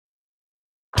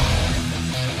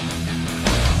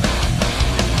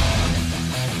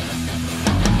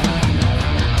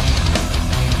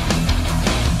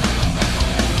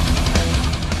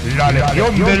La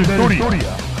Legión del Turia.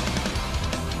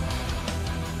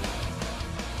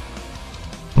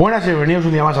 Buenas y bienvenidos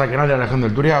un día más al canal de la Legión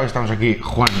del Turia. Hoy estamos aquí,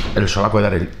 Juan, el solaco de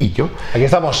Darel y yo. Aquí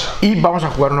estamos. Y vamos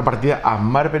a jugar una partida a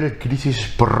Marvel Crisis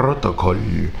Protocol.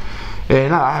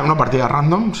 Nada, una partida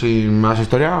random, sin más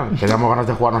historia. Teníamos ganas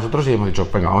de jugar nosotros y hemos dicho,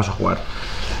 venga, vamos a jugar.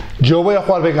 Yo voy a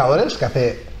jugar Vengadores, que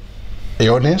hace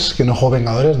eones que no juego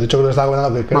Vengadores. De hecho, creo que estaba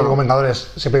comentando que creo que con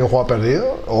Vengadores siempre que he jugado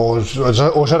perdido. O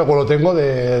ese recuerdo tengo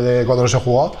de cuando los he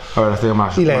jugado. A ver, estoy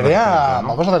más. Y la idea, ¿no?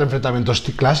 Vamos a hacer enfrentamientos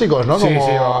clásicos, ¿no? Sí, como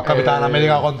sí, Capitán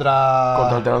América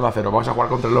contra el Telón de Acero. Vamos a jugar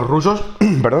contra los rusos,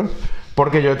 perdón,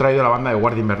 porque yo he traído la banda de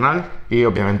Guardia Invernal y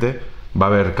obviamente va a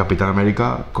haber Capitán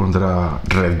América contra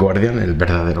Red Guardian, el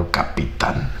verdadero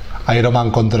capitán. Iron Man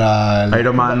contra el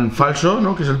Iron Man falso,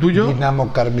 ¿no? Que es el tuyo.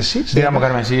 Dynamo Carmesí. Dynamo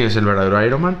Carmesí es el verdadero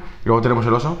Iron Man. Y luego tenemos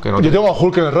el oso. Que no yo tengo a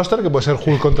Hulk en el roster, que puede ser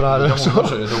Hulk contra el oso.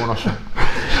 Yo tengo un oso.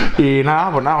 Y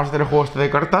nada, pues nada, vamos a hacer el juego este de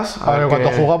cartas. A ver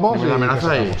cuánto jugamos. Y la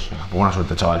amenaza y buena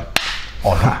suerte, chaval.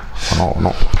 O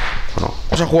no.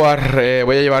 Vamos a jugar,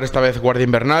 voy a llevar esta vez Guardia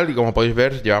Invernal. Y como podéis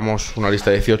ver, llevamos una lista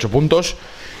de 18 puntos.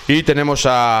 Y tenemos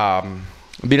a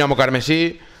Dynamo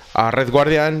Carmesí, a Red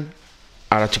Guardian,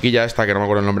 a la chiquilla esta que no me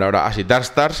acuerdo el nombre ahora, así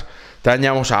Darkstars. También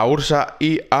llevamos a Ursa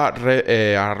y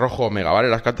a Rojo Omega, ¿vale?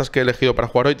 Las cartas que he elegido para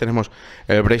jugar hoy tenemos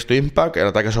el Brace to Impact, el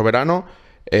Ataque Soberano,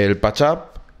 el Patch Up,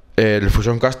 el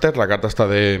Fusion Caster, la carta esta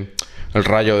de el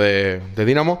rayo de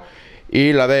Dynamo,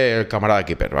 y la del Camarada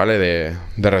Keeper, ¿vale? De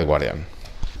Red Guardian.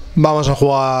 Vamos a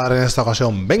jugar en esta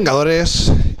ocasión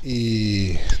Vengadores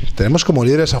y tenemos como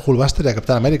líderes a Hulkbuster y a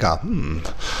Capitán América.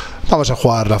 Vamos a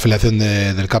jugar la afiliación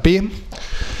del Capi.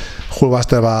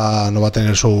 Hulkbuster no va a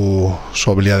tener su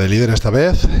habilidad de líder esta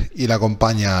vez y la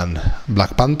acompañan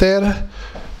Black Panther,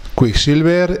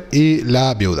 Quicksilver y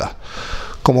la Viuda.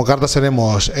 Como cartas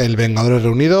tenemos el Vengadores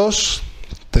Reunidos,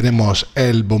 tenemos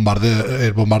el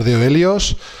bombardeo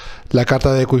Helios, la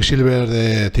carta de Quicksilver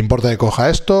de ¿te importa que coja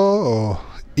esto?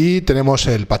 Y tenemos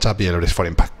el Patch Up y el Brace for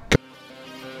Impact.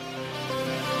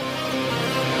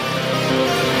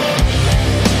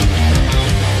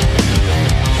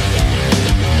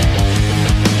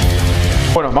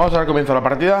 Bueno, vamos a dar comienzo a la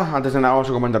partida. Antes de nada vamos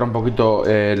a comentar un poquito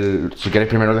si queréis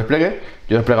primero el despliegue.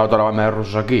 Yo he desplegado toda la banda de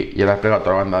rusos aquí y él ha desplegado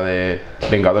toda la banda de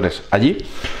Vengadores allí.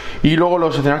 Y luego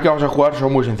los escenarios que vamos a jugar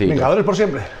son muy sencillos. Vengadores por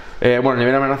siempre. Bueno, el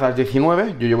nivel de amenaza es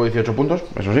 19, yo llevo 18 puntos,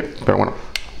 eso sí, pero bueno,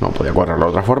 no podía cuadrarlo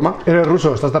de otra forma. Eres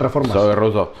ruso, estás de reformas. Soy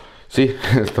ruso. Sí,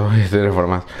 estoy de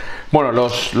reformas. Bueno,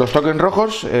 los tokens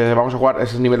rojos, vamos a jugar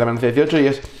ese nivel de amenaza 18 y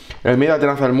es el miedo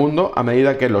atenaza del mundo a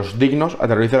medida que los dignos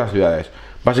aterricen las ciudades.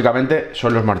 Básicamente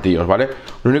son los martillos, ¿vale?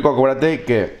 Lo único que acuérdate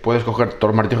que puedes coger todos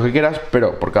los martillos que quieras,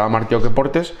 pero por cada martillo que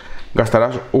portes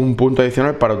gastarás un punto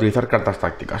adicional para utilizar cartas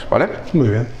tácticas, ¿vale? Muy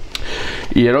bien.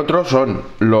 Y el otro son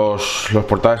los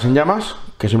portales en llamas,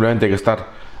 que simplemente hay que estar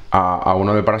a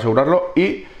 1 para asegurarlo.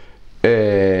 Y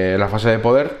la fase de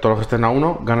poder, todos los que estén a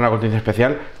 1 ganan la contingencia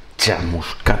especial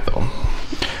chamuscado.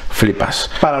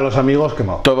 Flipas. Para los amigos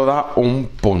quemados. Todo da un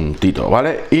puntito,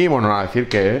 ¿vale? Y bueno, nada, decir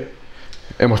que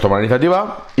hemos tomado la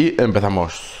iniciativa y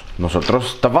empezamos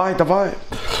nosotros. ¡Tafai!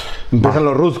 Empiezan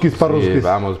los ruskis para ruskis. Sí,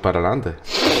 vamos para adelante.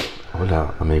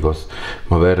 Hola, amigos.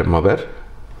 Mover.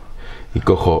 Y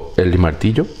cojo el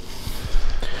martillo.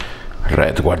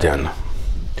 Red Guardian.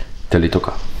 Te le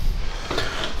toca.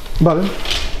 Vale.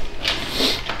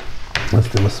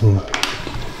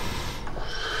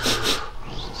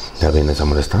 ¿Ya vienes a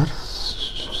molestar?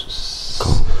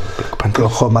 Con Black Panther.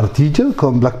 Cojo martillo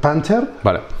con Black Panther.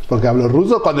 Vale. Porque hablo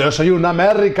ruso cuando yo soy un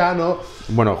americano.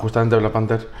 Bueno, justamente Black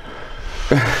Panther.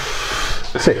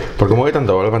 Sí. ¿Por qué mueve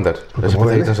tanto Black Panther? ¿Es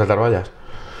especialista en saltar vallas?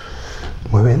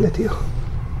 Mueve L, tío.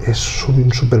 Es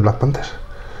un super Black Panther.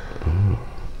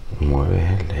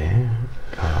 Muévele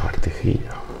la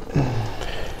martijilla.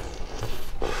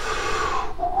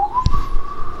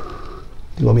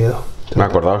 Tengo miedo. Me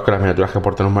acordaos que las miniaturas que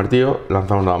porten un martillo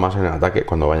lanzan una más en el ataque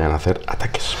cuando vayan a hacer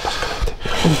ataques, básicamente.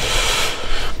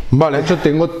 Vale. De hecho,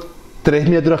 tengo 3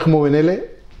 miniaturas que mueven L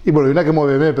y bueno, hay una que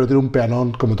mueve M, pero tiene un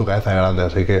peanón como tu cabeza de grande,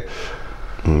 así que.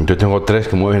 Yo tengo 3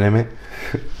 que mueven M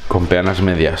con peanas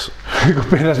medias. ¿Con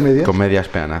peanas medias? Con medias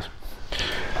peanas.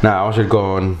 Nada, vamos a ir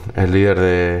con el líder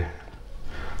de.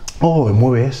 Oh,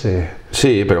 mueve S.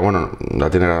 Sí, pero bueno, la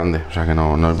tiene grande, o sea que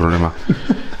no hay problema.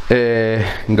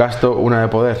 Gasto una de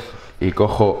poder y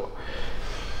cojo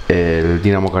el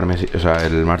Dynamo Carmesí, o sea,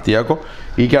 el martillaco.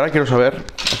 Y que ahora quiero saber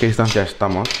a qué distancia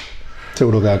estamos.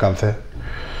 Seguro que alcance.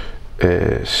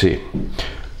 Sí.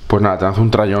 Pues nada, te lanzo un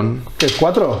trayón. ¿Qué es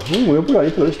 4? Muy bien por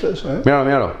ahí, pero esto es, Míralo,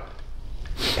 míralo.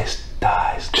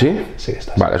 ¿Sí? Sí,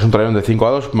 está. Vale, es un traión de 5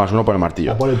 dados más 1 por el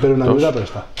martillo. A por el pelo una 2, duda, pero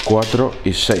está. 4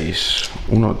 y 6.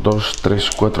 1, 2, 3,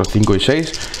 4, 5 y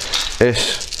 6.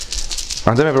 Es...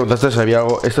 Antes me preguntaste si había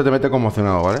algo... Esto te mete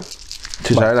conmocionado, ¿vale?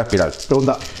 Si Vale. sale la espiral.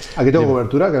 Pregunta, ¿aquí tengo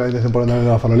cobertura? ¿Que la intención por poner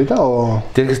la farolita o...?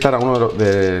 Tienes que estar a uno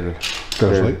del... ¿Te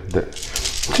lo soy?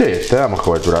 Sí, te damos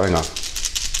cobertura, venga.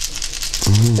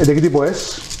 ¿De qué tipo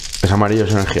es? Es amarillo,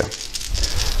 es energía.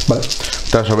 Vale.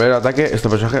 Tras resolver el ataque, este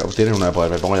personaje obtiene 1 de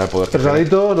poder. Me pongo ya el poder.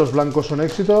 Cerradito, los blancos son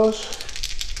éxitos.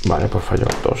 Vale, pues falló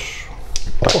 2.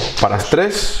 Vale. Paras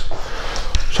 3.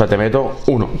 O sea, te meto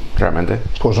 1, realmente.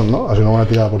 Pues son, ¿no? Ha sido una buena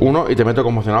tirada por 1 y te meto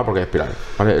conmocionado porque es espiral.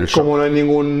 Vale, el shock. como no hay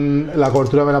ningún... La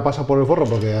cobertura me la pasa por el forro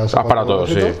porque... Has parado todo,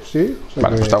 sí. Sí. O sea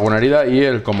Vale, que... pues está buena herida y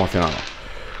el conmocionado.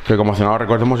 El conmocionado,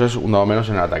 recordemos, es un dado menos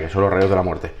en el ataque. Son los rayos de la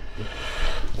muerte.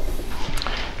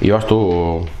 Y vas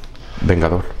tú,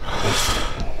 Vengador.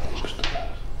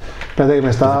 Espérate que me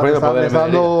está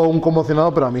dando un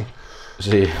conmocionado, pero a mí.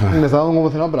 Sí. Me está dando un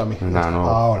conmocionado, pero a mí. No.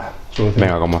 Ahora.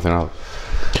 Venga, conmocionado.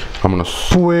 Vámonos.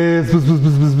 Pues...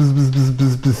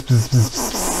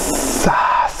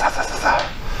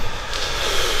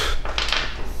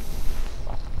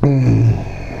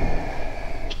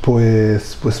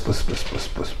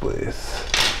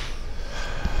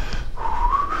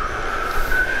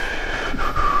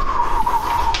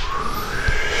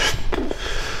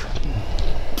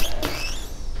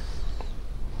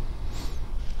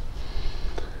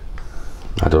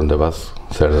 ¿A dónde vas,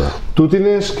 cerda? Tú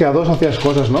tienes que a 2 hacías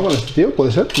cosas, ¿no? Con este tío,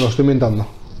 ¿puede ser? Me lo estoy inventando.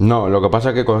 No, lo que pasa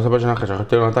es que con este personaje se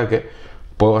gestiona un ataque,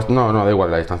 puedo gastar... No, da igual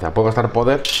la distancia. Puedo gastar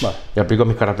poder Vale. y aplico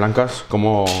mis caras blancas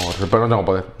como... Pero no tengo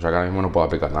poder, o sea que ahora mismo no puedo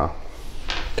aplicar nada.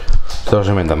 Esto lo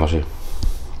estoy inventando, sí.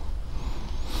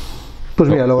 Pues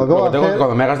mira, lo que acabo de hacer...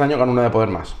 Cuando me hagas daño gano 1 de poder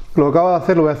más. Lo que acabo de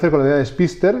hacer lo voy a hacer con la habilidad de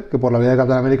Spister, que por la habilidad de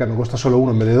Capitán América me cuesta solo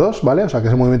 1 en vez de 2, ¿vale? O sea que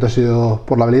ese movimiento ha sido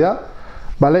por la habilidad,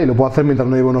 ¿vale? Y lo puedo hacer mientras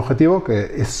no llevo un objetivo,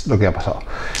 que es lo que ha pasado.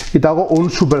 Y te hago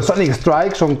un Supersonic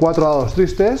Strike, son 4 dados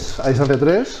tristes, a distancia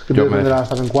 3, que tú tendrás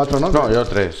también 4, ¿no? No, yo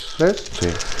 3. ¿3?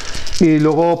 Sí. Y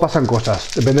luego pasan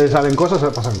cosas, depende de si salen cosas,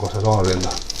 pasan cosas, vamos viendo.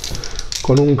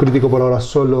 Con un crítico por ahora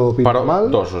solo pinta mal.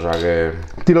 2, o sea que...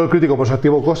 Tiro el crítico, pues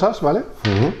activo cosas, ¿vale?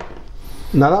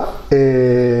 Nada,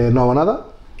 no hago nada.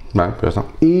 Vale, pues ya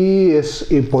está.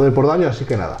 Y poder por daño, así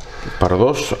que nada. Para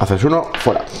 2, haces 1,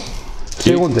 fuera.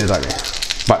 Siguiente ataque.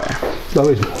 Vale. Lo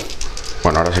mismo.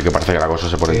 Bueno, ahora sí que parece que la cosa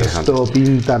se pone interesante. Esto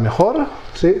pinta mejor,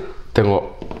 sí.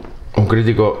 Tengo un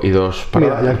crítico y 2 para...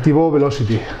 Mira, y activo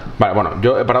Velocity. Vale, bueno,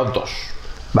 yo he parado 2.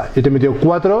 Vale, yo te he metido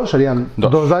 4, serían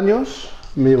 2 daños.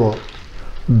 Me llevo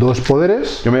 2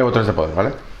 poderes. Yo me llevo 3 de poder,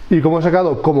 ¿vale? Y como he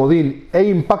sacado comodín e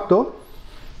impacto...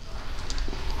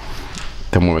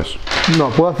 Te mueves. No,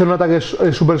 puedo hacer un ataque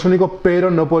supersónico, pero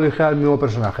no puedo elegir al mismo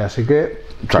personaje, así que...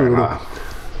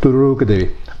 Tururú que te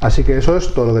vi. Así que eso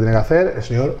es todo lo que tiene que hacer el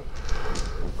señor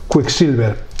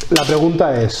Quicksilver. La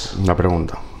pregunta es... Una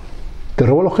pregunta. ¿Te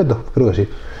robo el objeto? Creo que sí.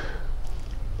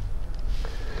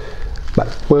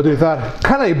 Vale, puedo utilizar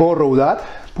Can I borrow that?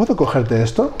 ¿Puedo cogerte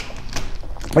esto?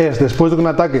 Es después de un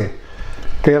ataque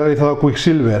que haya realizado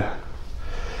Quicksilver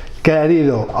que haya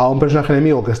herido a un personaje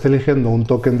enemigo que esté eligiendo un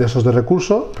token de esos de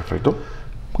recurso. Perfecto.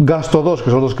 Gasto 2,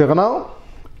 que son los que he ganado,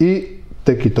 y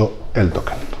te quito el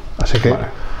token. Así que... Vale.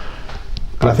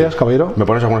 Gracias, caballero. ¿Me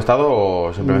pones algún estado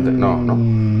o simplemente...? No.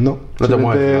 No te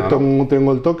mueves.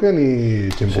 Tengo el token y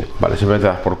tiempo. Sí. Vale, simplemente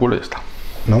das por culo y ya está.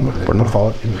 No, pues por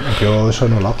favor, yo eso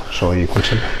no lo hago, soy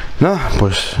Quicksilver. Nada,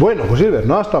 pues... Bueno, Quicksilver,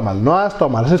 no has estado mal, no has estado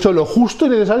mal. Has hecho lo justo y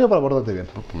necesario para portarte bien.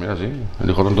 Pues mira, sí,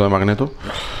 elijo tanto de Magneto.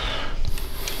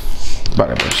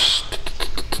 Vale, pues...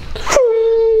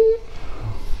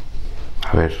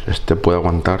 A ver, este puede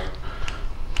aguantar.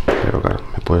 Pero claro,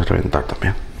 me puedes reventar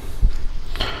también.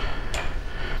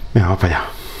 Venga, vamos para allá.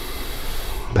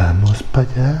 Vamos para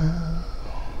allá.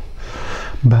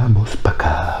 Vamos para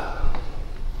acá.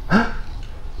 ¡Ah!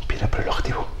 Mira por el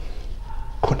objetivo.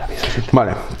 Con aviso.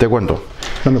 Vale, te cuento.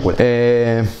 No me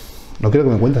cuentes. No quiero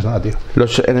que me cuentes nada, tío.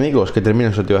 Los enemigos que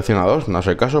terminen su activación a 2, no es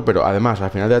el caso, pero además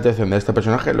al final de la activación de este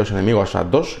personaje, los enemigos a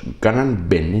 2 ganan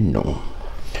veneno.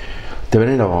 De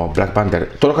veneno, Black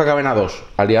Panther. Todos los que acaben a 2,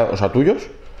 aliados, o sea, tuyos,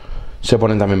 se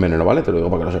ponen también veneno, ¿vale? Te lo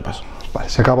digo para que lo sepas. Vale,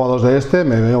 si acabo a 2 de este,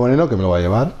 me veo veneno que me lo va a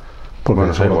llevar. Porque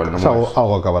bueno, igual, no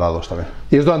algo acabar a 2 también.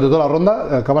 Y es durante toda la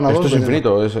ronda, acaban a 2. Esto es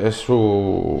infinito, es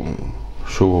su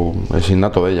es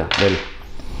innato de ella, de él.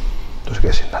 Entonces, ¿qué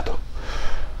es innato?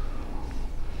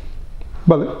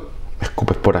 Vale.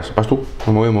 Escupe esporas. Vas tú,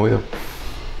 me voy movido.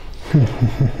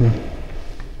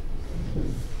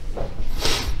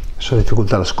 Eso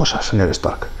dificulta las cosas, señor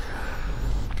Stark.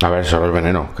 A ver, solo el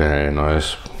veneno, que no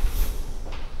es...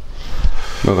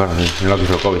 No, claro, sí, no lo que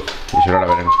hizo el COVID. Y si no era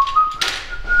veneno.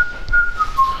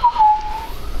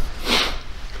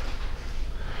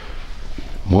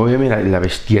 Muy bien, mira, la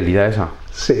bestialidad esa.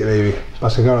 Sí, baby.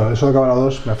 Pasa que claro, eso de acabar a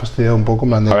 2 me ha fastidiado un poco.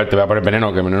 A ver, te voy a poner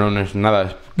veneno, que veneno no es nada.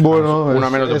 Es bueno, una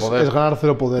menos de poder. Es ganar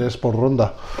 0 poderes por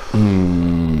ronda.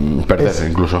 Perder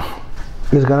incluso.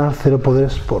 Es ganar 0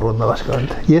 poderes por ronda,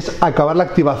 básicamente. ¿Y es acabar la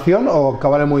activación o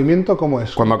acabar el movimiento? ¿Cómo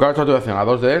es? Cuando acabas tu activación a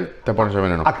 2 de él, te pones el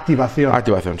veneno. Activación.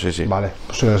 Activación, sí, sí. Vale.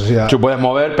 Pues eso sí, tú puedes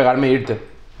mover, pegarme e irte.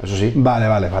 Eso sí.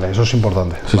 Vale. Eso es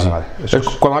importante. Sí, vale, sí. vale. Eso es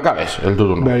cuando acabes el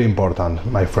turno. Very important,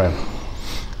 my friend.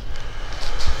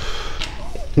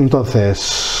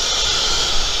 Entonces,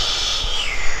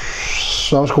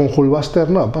 ¿vamos con Hulkbuster?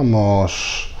 No,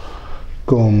 vamos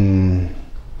con...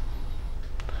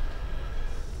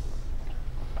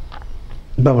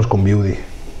 Vamos con Beauty.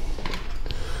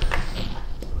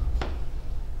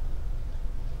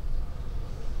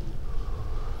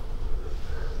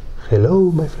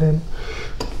 Hello, my friend.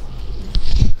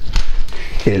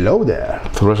 Hello there.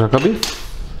 ¿Tú el capi?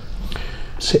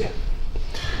 Sí.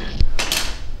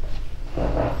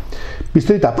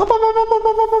 Pistolita.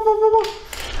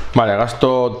 Vale,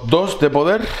 gasto 2 de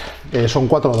poder. Son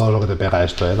 4 dados lo que te pega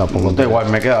esto, tampoco. Da igual,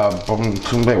 me queda.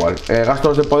 Da igual. Gasto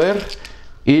 2 de poder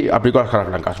y aplico las caras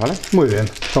blancas, ¿vale? Muy bien.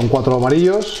 Son 4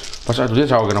 amarillos. Pasa, ¿tú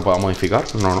tienes algo que no pueda modificar?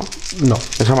 No. No.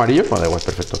 ¿Es amarillo? Pues da igual,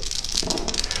 perfecto.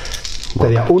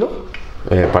 Sería 1.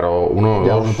 Para 1.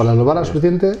 Ya, uno para las balas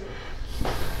suficiente.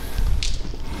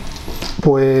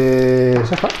 Pues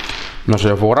ya está. No sé,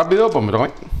 fuego rápido, pues me toca a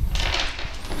mí.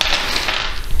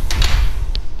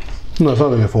 No,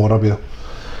 solo tiene fuego rápido.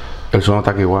 El segundo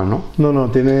ataque igual, ¿no? No,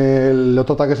 tiene el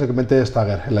otro ataque, es el que mete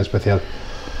Stagger en la especial.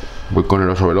 Voy con el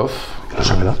oso veloz. ¿El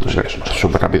oso veloz?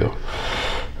 Súper rápido.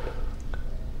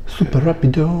 Súper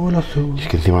rápido, el oso. Es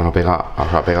que encima no pega, o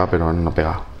sea, pega, pero no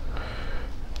pega.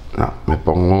 No, me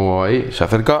pongo ahí, se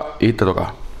acerca y te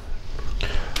toca.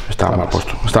 Estaba mal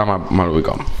puesto, estaba mal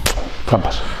ubicado.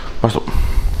 Trampas. Vas tú.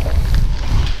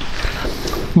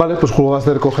 Vale, pues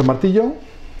Hulkbuster coge el martillo.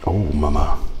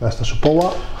 Mamá. Gasta su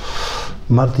powa.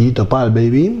 Martillito para el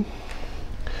baby.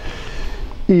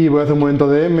 Y voy a hacer un movimiento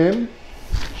de M.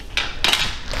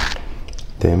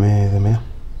 DM.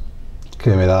 Que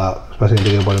me da. Es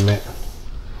básicamente que ponerme.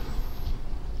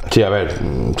 Sí, a ver,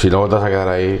 si luego te vas a quedar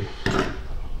ahí.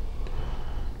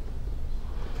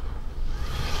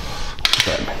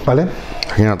 ¿Vale?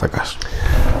 ¿A quién atacas?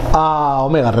 A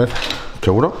Omega Red.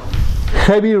 ¿Seguro?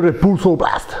 Heavy Repulsor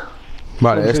Blast.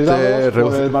 Vale, este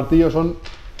reduce. El martillo son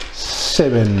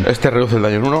 7. Este reduce el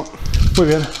daño en 1. Muy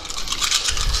bien.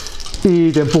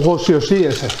 Y te empujo sí o sí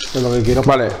ese, es lo que quiero.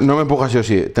 Vale, no me empujas sí o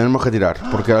sí, tenemos que tirar.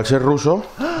 Porque al ser ruso,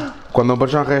 cuando un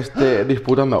personaje esté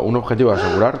disputando un objetivo a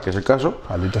asegurar, que es el caso,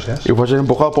 Maldito seas. y fuese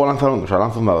empujado, puedo lanzar un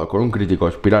dado con un crítico,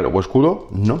 espiral o escudo,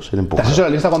 no ser ¿Te empujado. has hecho la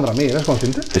lista contra mí? ¿Eres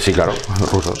consciente? Sí, claro,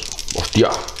 rusos. Hostia,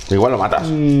 igual lo matas.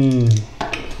 Le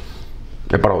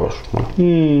paro 2.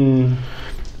 Bueno.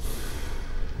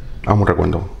 Hagamos un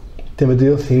recuento. Te he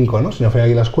metido 5, ¿no? Si no falla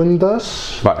aquí las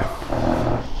cuentas. Vale.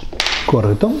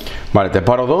 Correcto. Vale, te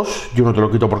paro 2, yo no te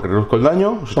lo quito porque reduzco el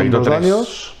daño. Si te Son quito 2 3,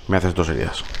 daños. me haces 2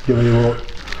 heridas. Yo me llevo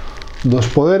 2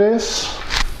 poderes.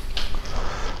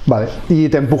 Vale, y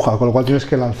te empuja, con lo cual tienes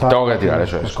que lanzar. Tengo que tirar,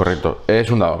 eso es, correcto. Es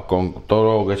un dado, con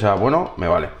todo lo que sea bueno, me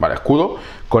vale. Vale, escudo,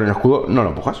 con el escudo no lo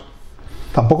empujas.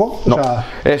 ¿Tampoco? No, O sea,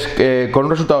 es que con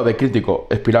un resultado de crítico,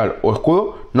 espiral o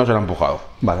escudo, no será empujado.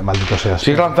 vale, maldito seas.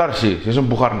 Si es lanzar, sí, si es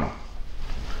empujar, no.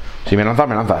 Si me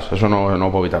lanzas, eso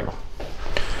no puedo evitarlo.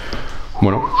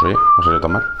 Bueno, pues oye, no salió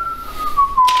tan mal.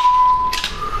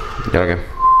 ¿Y ahora qué?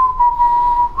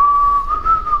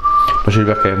 No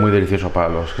sirve, que es muy delicioso para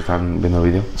los que están viendo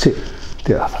el vídeo. Sí,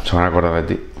 tienes razón. Se van a acordar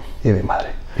de ti. Y de mi madre.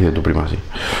 Y de tu prima, sí.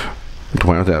 Tu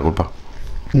madre no te da culpa.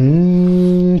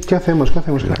 ¿Qué hacemos? La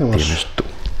tienes tú.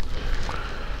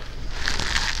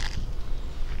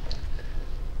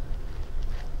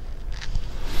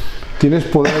 Tienes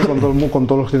poder con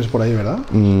todos los que tienes por ahí, ¿verdad?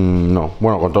 No,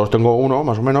 bueno, con todos tengo 1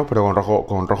 más o menos, pero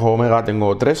con rojo omega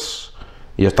tengo 3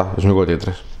 y ya está, es el único que tiene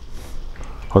 3.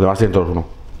 Los demás tienen todos 1.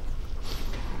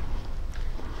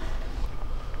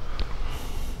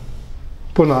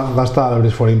 Pues nada, gasta el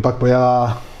Brace for Impact. Voy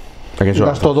a.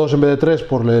 Gasto 2 en vez de 3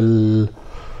 por el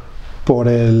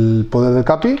poder del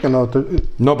Capi. Que no,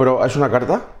 no, pero ¿es una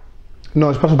carta? No,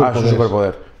 es para superpoderes. Es un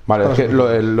superpoder. Vale, es que lo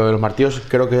de los martillos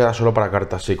creo que era solo para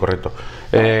cartas, sí, correcto.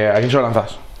 ¿A quién se lo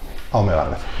lanzas? A Omega.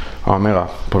 A Omega.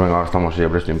 Pues venga, gastamos el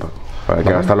Brace Impact. Hay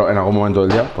que gastarlo en algún momento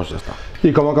del día, pues ya está.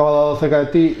 Y como acaba dado cerca de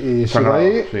ti y sigo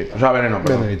ahí. Sí. O sea, veneno,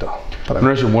 pero. Venenito. No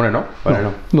eres inmune, ¿no?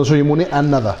 Veneno. No soy inmune a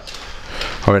nada.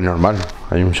 A ver, normal.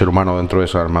 Hay un ser humano dentro de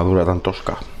esa armadura tan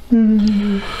tosca.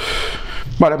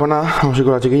 Vale, pues nada, vamos a ir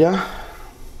con la chiquilla.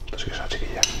 Pues que es una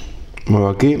chiquilla. Muevo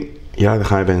aquí y ahora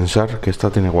déjame pensar que esta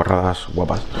tiene guarradas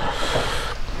guapas.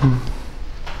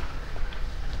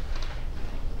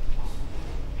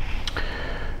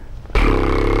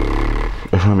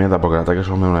 Es una mierda porque el ataque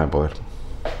solo me da una de poder.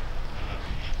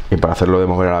 Y para hacerlo de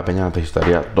mover a la peña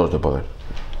necesitaría 2 de poder.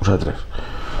 O sea, 3.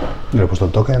 Le he puesto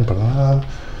el token, perdona.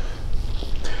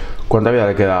 ¿Cuánta vida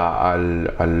le queda a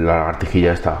la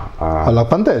lagartijilla esta? ¿A Black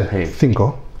Panther? Sí.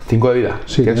 5. 5 de vida.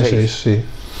 Sí, tiene 6, sí.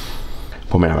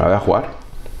 Pues mira, me la voy a jugar.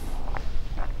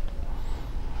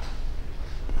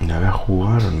 ¿Me la voy a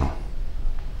jugar o no?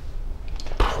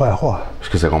 Juega, juega. Es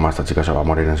que este coma esta chica se va a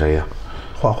morir enseguida.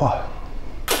 Juega, juega.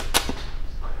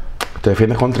 ¿Te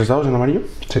defiendes con 3 dados en amarillo?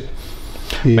 Sí.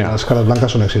 Y venga. las caras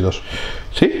blancas son éxitos.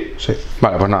 ¿Sí? Sí.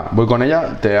 Vale, pues nada, voy con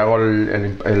ella, te hago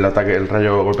el ataque, el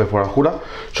rayo golpe fuera de jura.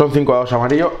 Son 5 dados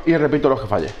amarillos y repito los que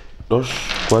falle. 2,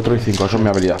 4 y 5, eso es mi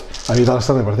habilidad. A mí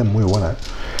Darkstar me parece muy buena,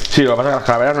 Sí, lo que pasa es que las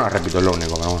calaveras no las repito, es lo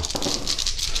único, pero bueno.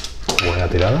 Buena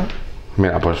tirada.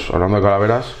 Mira, pues hablando de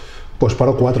calaveras, Pues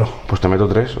paro 4. pues te meto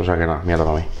 3, o sea que nada, mierda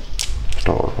para mí.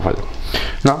 Esto fallo.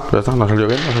 No, pero ya está, no ha salido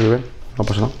bien, no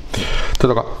pasa nada. Te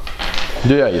toca.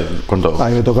 Yo ya he ido con todo. A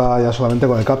mí me toca ya solamente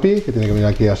con el Capi, que tiene que venir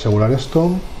aquí a asegurar esto.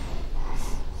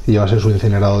 Y ya va a ser su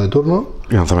incinerado de turno.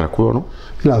 Y lánzame el escudo, ¿no?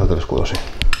 Y lánzate el escudo, sí.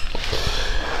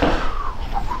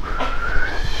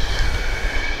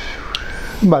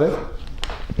 Vale.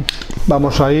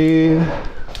 Vamos a ir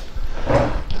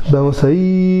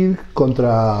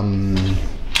contra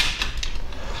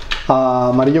a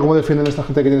amarillo. ¿Cómo defienden esta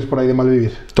gente que tienes por ahí de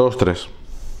malvivir? Todos 3.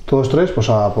 Todos 3, pues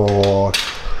a por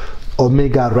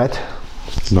Omega Red.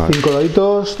 Vale. 5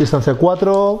 daditos, distancia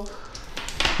 4.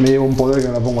 Me llevo un poder que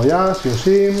me lo pongo ya, sí o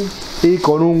sí. Y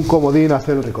con un comodín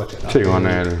hacer el ricochet, ¿no? Sí, con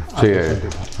el. Sí, el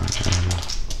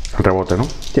rebote, ¿no?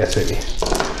 Ya se ve.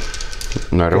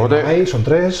 No hay rebote. Ahí son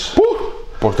 3.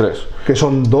 Pues 3. Que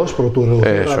son 2 por tu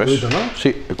reducción. Eso gratuito, es. ¿no?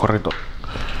 Sí, correcto.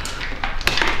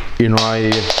 Y no hay.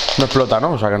 No explota,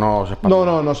 ¿no? O sea que no se expande.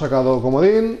 No he sacado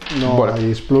comodín. No Bueno. hay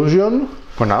explosion.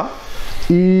 Pues nada.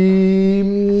 Y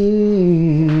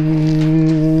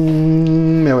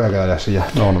me voy a quedar así ya.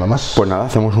 No hago nada más. Pues nada,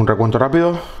 hacemos un recuento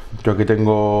rápido. Yo aquí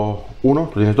tengo 1,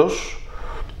 tú tienes 2.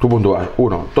 Tú puntúas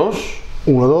 1, 2,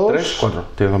 1, 2, 3, 4.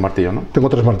 Tienes 2 martillos, ¿no? Tengo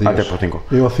 3 martillos. 3 por 5.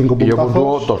 Llevo 5 Y yo puntazos.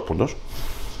 puntúo 2 puntos.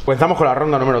 Comenzamos con la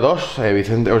ronda número 2.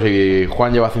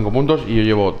 Juan lleva 5 puntos y yo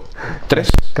llevo 3.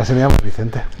 Casi me llamo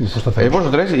Vicente. Me he puesto a hacer He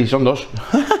puesto 3 y son 2.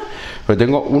 Pero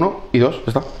tengo 1 y 2, ya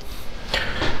está.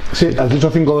 Sí, has dicho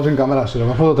 5-2 en cámara. Si lo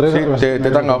me has puesto 3, Sí, te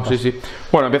he tangado, sí.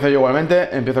 Bueno, empiezo yo igualmente.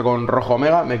 Empiezo con rojo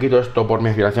omega. Me quito esto por mi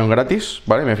afiliación gratis,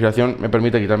 ¿vale? Mi afiliación me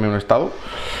permite quitarme un estado.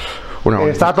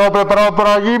 Está todo preparado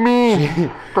para Jimmy. Sí.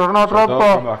 Pero no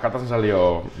trampa. Las cartas han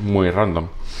salido muy random.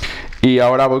 Y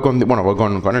ahora voy con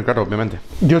él, claro, obviamente.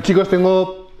 Yo, chicos,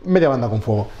 tengo media banda con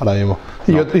fuego ahora mismo.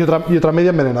 Y, No. y otra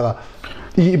media envenenada.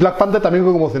 Y Black Panther también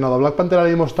conmocionado. Black Panther ahora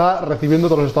mismo está recibiendo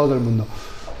todos los estados del mundo.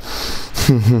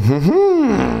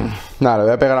 Nada, le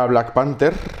voy a pegar a Black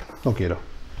Panther. No quiero.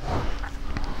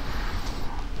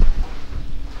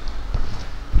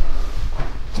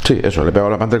 Sí, eso, le pego a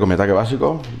Black Panther con mi ataque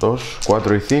básico. 2,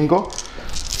 4 y 5.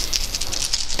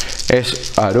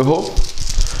 Es arojo.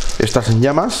 Estás en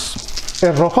llamas.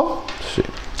 ¿Es rojo? Sí.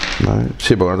 Vale.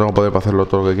 Sí, porque no tengo poder para hacerlo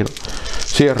todo lo que quiero.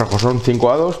 Sí, es rojo. Son 5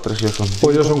 dados, 3 y 2 son 5.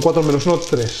 Pues yo son 4 menos 1,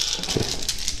 3. Sí.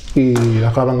 Y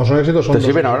las caras blancas son éxitos. Son ¿Te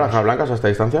sirven 2. ahora las blancas a esta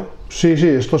distancia? Sí,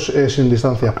 esto es sin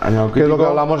distancia. Añado Que es lo que crítico.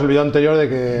 hablamos en el vídeo anterior de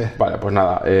que... Vale, pues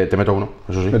nada, te meto 1,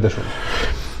 eso sí. Metes uno.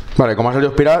 Vale, como ha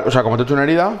salido espiral, o sea, como te he hecho una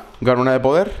herida, gano 1 de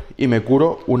poder y me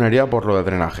curo 1 herida por lo de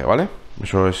drenaje, ¿vale?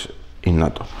 Eso es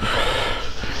innato.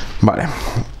 Vale.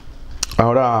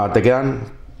 Ahora te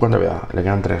quedan... ¿Cuánta vida? Le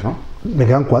quedan 3, ¿no? Me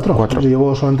quedan 4. 4. Yo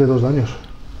llevo solamente 2 daños.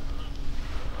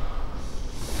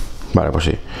 Vale, pues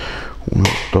sí. 1,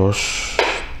 2,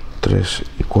 3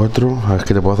 y 4. A ver, es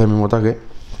que te puedo hacer el mismo ataque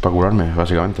para curarme,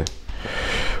 básicamente.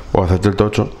 O hacerte el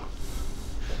tocho.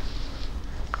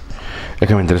 Es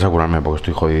que me interesa curarme porque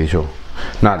estoy jodidísimo.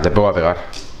 Nada, te puedo a pegar.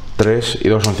 3 y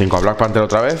 2 son 5. A Black Panther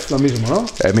otra vez. Lo mismo, ¿no?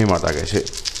 El mismo ataque, sí.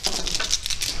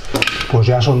 Pues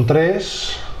ya son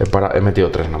 3. He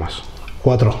metido 3 nada más.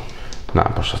 4.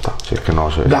 Nada, pues ya está. Si es que no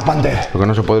se... Black Panther. Lo que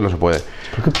no se puede, no se puede.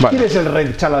 ¿Por qué quieres el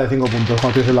Rey Chala de 5 puntos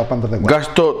cuando tienes el Black Panther de 4?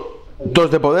 Gasto 2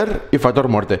 de poder y factor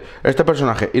muerte. Este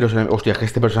personaje y los enemigos... Hostia, es que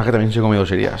este personaje también se come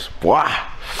 2 heridas. ¡Buah!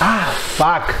 ¡Ah!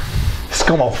 ¡Fuck! Es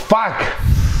como ¡fuck!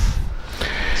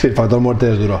 Sí, el factor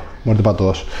muerte es duro. Muerte para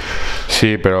todos.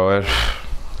 Sí, pero es...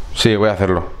 Sí, voy a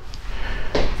hacerlo.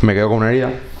 Me quedo con una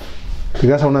herida. Te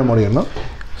quedas a una de morir, ¿no?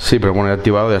 Sí, pero bueno, he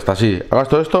activado y ya está. Sí, hagas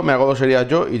todo esto, me hago 2 heridas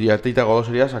yo y a ti te hago 2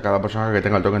 heridas a cada personaje que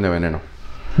tenga el token de veneno.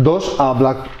 2 a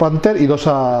Black Panther y 2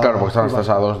 a... Claro, porque estás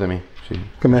a 2 de mí. Sí.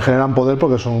 Que me generan poder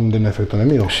porque son de un efecto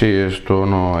enemigo. Sí, esto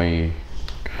no hay...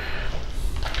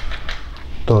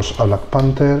 2 a Black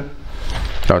Panther.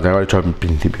 Claro, tengo que haber hecho al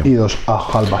principio. Y 2 a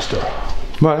Hulkbuster.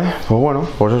 Vale, pues bueno,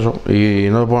 pues eso. Y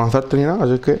no puedo lanzarte ni nada,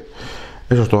 así que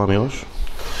eso es todo, amigos.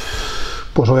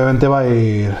 Pues obviamente va a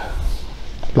ir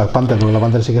Black Panther, porque Black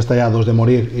Panther sí que está ya a 2 de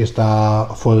morir y está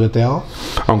fuegueteado.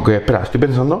 Aunque, espera, estoy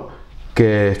pensando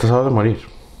que estás a 2 de morir.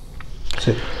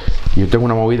 Sí. Yo tengo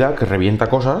una movida que revienta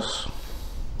cosas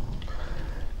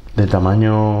de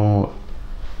tamaño...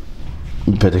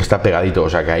 Pero que está pegadito, o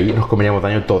sea que ahí nos comeríamos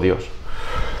daño todo Dios.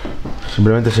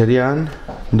 Simplemente serían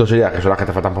 2 heridas, que son las que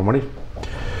te faltan por morir.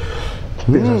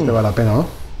 Piensas que te vale la pena, ¿no?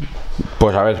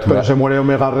 Pues a ver... Pero se muere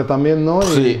Omega Red también, ¿no?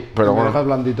 Sí, pero bueno. Dejas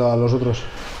blandito a los otros.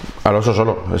 Al oso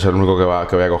solo, es el único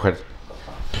que voy a coger.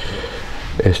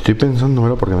 Estoy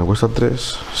pensándomelo porque me cuesta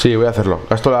 3. Sí, voy a hacerlo.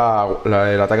 Gasto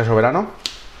el ataque soberano,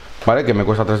 ¿vale? Que me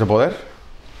cuesta 3 de poder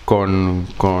con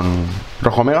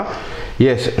rojo omega. Y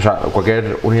es, o sea,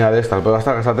 cualquier unidad de esta lo puede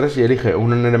gastar, gasta 3 y elige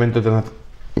un elemento de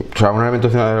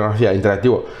energía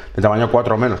interactivo de tamaño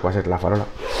 4 o menos, que va a ser la farola.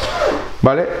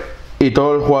 ¿Vale? Y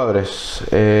todos los jugadores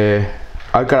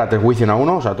al carácter Within a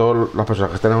 1, o sea, todas las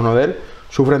personas que estén a 1 de él,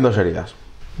 sufren 2 heridas.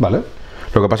 Vale.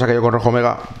 Lo que pasa es que yo con rojo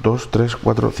omega 2, 3,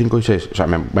 4, 5 y 6. O sea,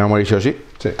 me voy a morir sí o sí.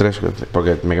 3,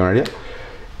 porque me queda una herida.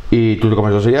 Y tú te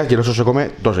comes 2 heridas y el oso se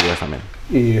come 2 heridas también.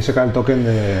 Y se cae el token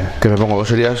de... Que me pongo 2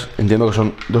 heridas, entiendo que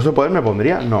son... ¿2 de poder me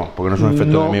pondría? No, porque no es un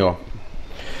efecto enemigo.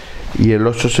 Y el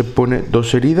oso se pone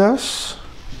 2 heridas.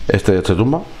 Este se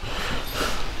tumba.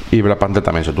 Y Black Panther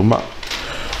también se tumba.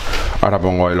 Ahora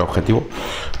pongo el objetivo.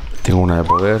 Tengo una de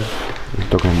poder. El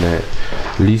token de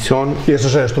Lison. Y eso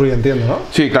se destruye, entiendo, ¿no?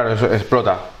 Sí, claro, eso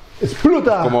explota.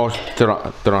 ¡Explota! Es como te lo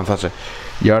lanzase.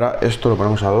 Y ahora esto lo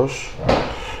ponemos a 2.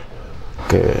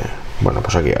 Que, bueno,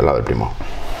 pues aquí al lado del primo.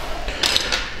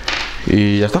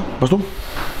 Y ya está, vas tú.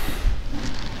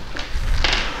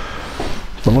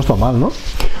 No está mal, ¿no?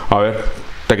 A ver,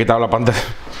 te he quitado la Panther.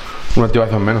 Una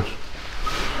activación menos.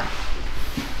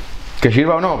 ¿Que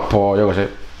sirva o no? Pues yo qué sé.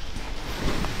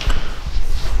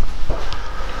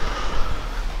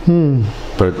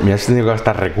 Pero mira, si he tenido que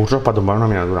gastar recursos para tumbar una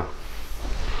miniatura.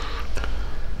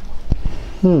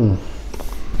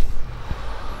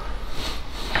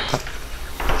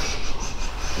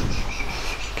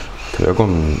 Te veo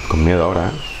con miedo ahora,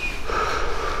 ¿eh?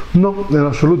 No, en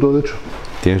absoluto, de hecho.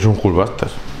 Tienes un Hulkbuster.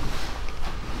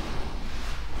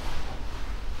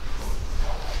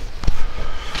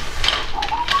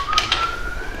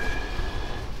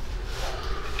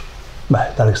 Vale,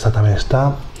 Darkstar también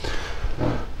está.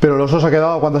 Pero los osos ha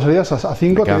quedado, ¿cuántas heridas? ¿A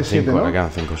 5? Quedan 7, 5, ¿no? me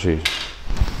quedan 5, sí.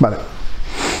 Vale.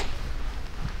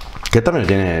 ¿Qué tamaño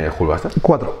tiene Hulkbuster?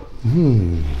 4.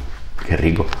 Qué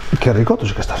rico. Qué rico, tú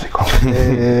sí que estás rico.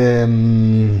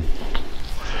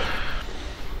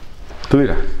 Tú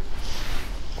dirás.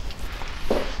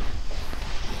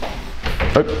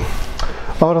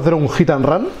 Vamos a hacer un hit and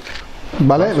run.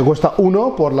 Vale, me cuesta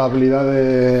 1 por la habilidad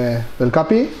del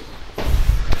Capi.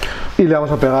 Y le vamos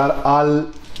a pegar al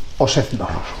Osezno.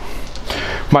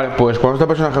 Vale, pues cuando este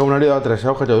personaje haga una herida a 3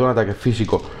 sea objeto de un ataque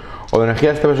físico o de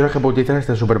energía, este personaje puede utilizar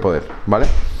este superpoder, ¿vale?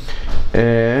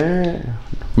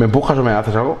 ¿Me empujas o me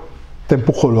haces algo? Te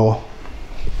empujo luego.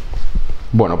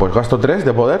 Bueno, pues gasto 3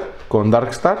 de poder con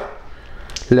Darkstar.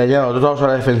 Le añado 2 dados a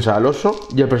la defensa al oso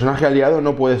y el personaje aliado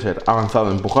no puede ser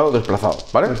avanzado, empujado o desplazado,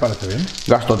 ¿vale? Me parece bien.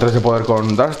 Gasto 3 de poder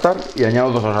con Darkstar y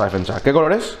añado 2 dados a la defensa. ¿Qué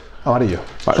color es? Amarillo.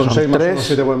 Vale, son 6 más 3,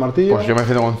 7 con el martillo. Pues yo me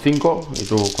cedo con 5 y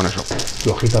tú con eso.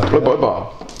 Lojita. Vale, pues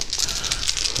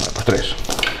 3.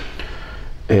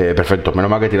 Perfecto,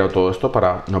 menos mal que he tirado todo esto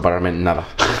para no pararme en nada.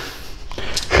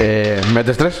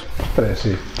 ¿Metes 3? 3,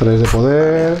 sí. 3 de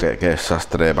poder. Qué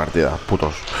desastre de partida,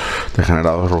 putos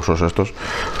degenerados rusos estos.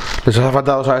 ¿Les ha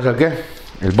faltado, sabes el qué?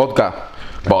 El vodka.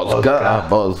 Vodka.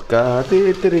 Puedo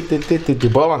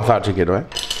avanzar si quiero, ¿eh?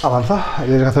 Avanza,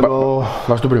 tienes que hacerlo.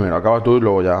 Vas tú primero, acaba tú y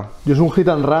luego ya. Yo soy un hit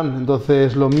and run,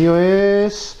 entonces lo mío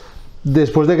es.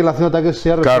 Después de que la acción de ataque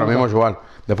sea Claro, mismo es igual.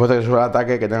 Después de que suba el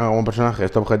ataque, que tenga como personaje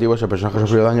este objetivo, ese personaje ha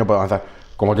sufrido daño, puede avanzar.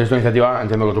 Como tienes tu iniciativa,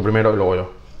 entiendo que tú primero y luego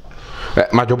yo.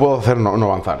 Más yo puedo hacer no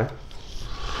avanzar, ¿eh?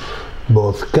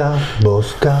 Vodka.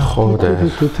 Joder,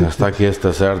 hasta aquí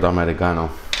este cerdo americano.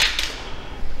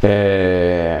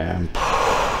 Pues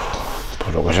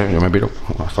lo que sé, yo me piro.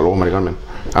 Hasta luego, americano.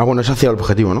 Ah, bueno, es hacia el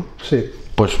objetivo, ¿no? Sí.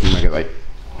 Pues me quedo ahí.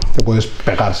 Te puedes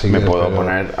pegar si me quieres, puedo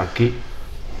poner aquí,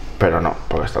 pero no,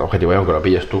 porque está el objetivo, aunque lo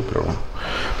pilles tú, pero bueno.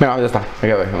 Venga, ya está, me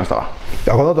quedo ahí, donde estaba.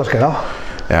 ¿A cuánto te has quedado?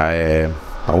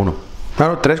 A 1.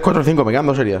 Claro, 3, 4, 5, me quedan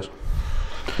 2 heridas.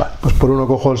 Vale, pues por 1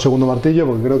 cojo el segundo martillo,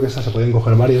 porque creo que estas se pueden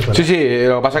coger varios. ¿Verdad? Sí,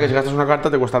 lo que pasa es que si gastas una carta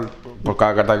te cuesta, por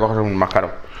cada carta que coges es más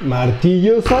caro.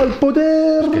 Martillos al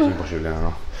poder. Es que es imposible,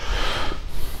 no.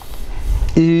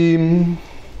 Y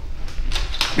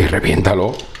Y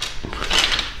reviéntalo.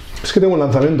 Es que tengo un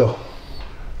lanzamiento.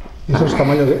 ¿Y eso es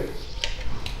tamaño qué?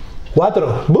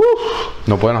 4. ¡Buf!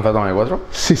 ¿No pueden hacer tamaño 4?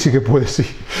 Sí, sí que puede, sí.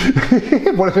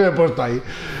 Por eso me he puesto ahí.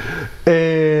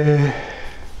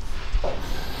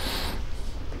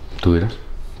 Tú dirás.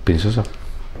 Princesa.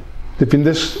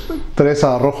 Defiendes 3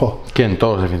 a rojo. ¿Quién?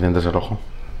 Todos deficientes de rojo.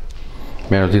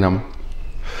 Menos Dynamo.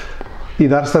 Y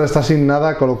Darkstar está sin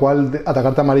nada, con lo cual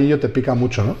atacarte amarillo te pica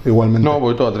mucho, ¿no? Igualmente. No,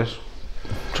 voy todo a 3.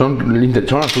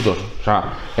 Son astutos. O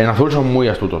sea, en azul son muy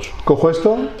astutos. Cojo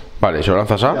esto. Vale, y se lo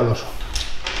lanzas a... Y a 2.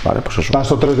 Vale, pues eso.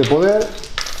 Paso 3 de poder.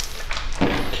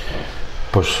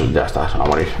 Pues ya estás, a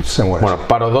morir. Se muere. Bueno,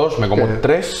 paro 2, me como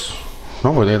 3.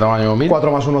 ¿No? Porque tiene tamaño 1000.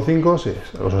 4 más 1, 5, sí.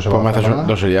 Eso se Pues va me a haces hacer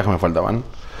 2 heridas que me faltaban.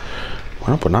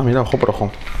 Bueno, pues nada, mira, ojo por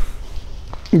ojo.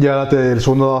 Y ahora el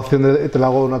segundo acción te le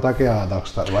hago un ataque a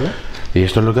Darkstar, ¿vale? Y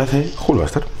esto es lo que hace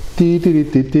Hulkbuster.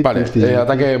 Vale,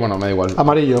 ataque, bueno, me da igual.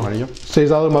 Amarillo. 6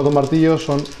 dados más 2 martillos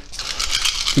son...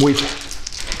 Whip.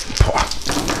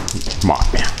 Madre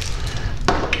mía.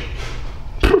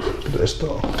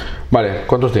 Esto... Vale,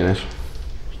 ¿cuántos tienes?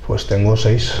 Pues tengo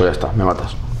 6. Pues ya está, me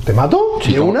matas. ¿Te mato?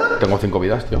 Sí, ¿De una? Tengo 5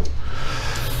 vidas, tío.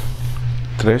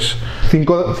 3.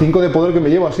 5 de poder que me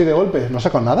llevo así de golpe. ¿No has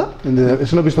sacado nada?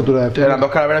 Eso no he visto Turia de... Eran 2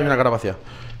 calaveras y una cara vacía.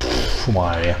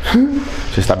 Madre mía.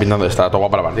 Se está pintando, está todo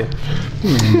guapa la partida.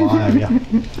 Madre mía.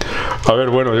 A ver,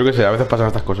 bueno, yo qué sé, a veces pasan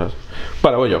estas cosas.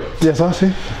 Vale, voy yo. Ya está,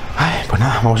 sí. Ay, pues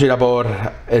nada, vamos a ir a por...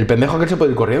 ¿El pendejo aquel se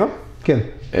puede ir corriendo?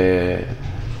 ¿Quién?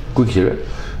 Quicksilver.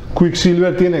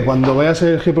 Quicksilver tiene, cuando vayas a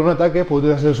elegir por un ataque, puedo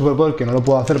utilizar el superpoder, que no lo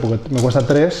puedo hacer porque me cuesta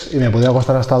 3 y me podría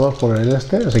costar hasta 2 por el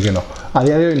así que no. A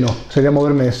día de hoy no, sería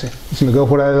moverme ese. Si me quedo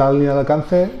fuera de la línea de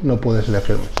alcance, no puedes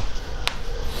elegirme.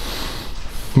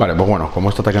 Vale, pues bueno, como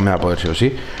este ataque me da poder sí o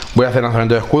sí, voy a hacer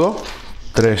lanzamiento de escudo.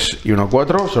 3 y 1,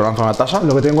 4, se lo lanzo a Natasha.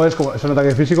 Lo que tengo es, como es un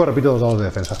ataque físico, repito 2 dados de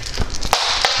defensa.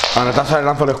 A Natasha le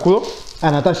lanzo el escudo.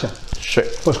 ¿A Natasha? Sí.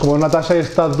 Pues como Natasha y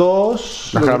estas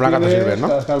 2... Las caras blancas te sirven, ¿no?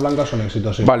 Las caras blancas son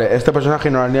éxitos, sí. Vale, este personaje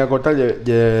no la línea de cortar,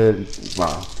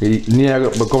 línea de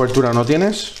cobertura no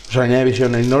tienes, o sea, línea de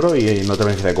visión ignoro y no te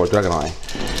beneficia de cobertura que no hay.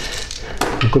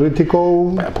 Un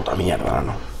crítico... Vaya puta mierda,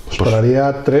 ¿no? Pues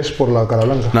pararía 3 por la cara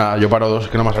blanca. Nada, yo paro 2,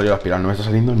 que no me ha salido la espiral, no me está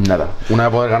saliendo nada. Una de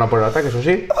poder gano por el ataque, eso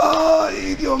sí.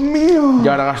 ¡Ay, Dios mío! Y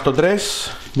ahora gasto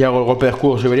 3 y hago el golpe de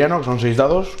escudo siberiano, que son 6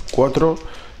 dados, 4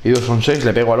 y 2 son 6,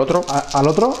 le pego al otro. ¿Al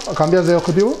otro? ¿Cambias de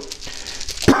objetivo?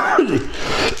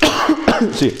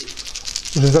 Sí.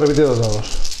 Pues este repite 2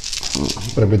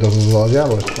 dados. Repito 2 dados ya,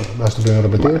 pues das tu primero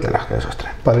repetir. Vale, qué desastre.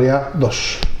 Pararía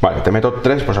 2. Vale, te meto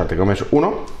 3, pues ahora te comes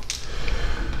 1,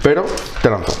 pero te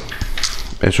lanzo.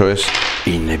 Eso es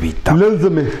inevitable.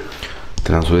 Lánzame.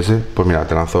 Te lanzo ese, pues mira,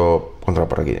 te lanzo contra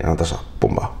por aquí, en la tasa,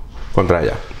 pumba, contra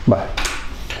ella. Vale.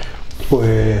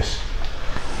 Pues...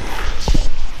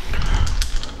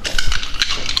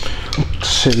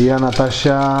 sería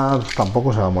Natasha,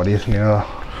 tampoco se va a morir ni nada.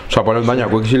 O sea, poner el daño a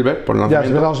Quicksilver por el Ya, si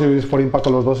lanzamiento. empezamos por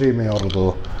impacto los dos y me ahorro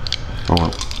todo. Oh,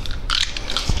 bueno.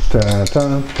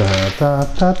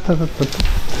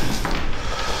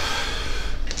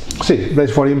 Sí,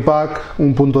 Brace for Impact,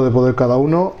 un punto de poder cada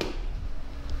uno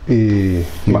y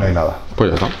no hay nada.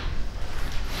 Pues ya está.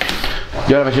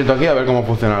 Yo ahora me siento aquí a ver cómo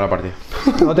funciona la partida.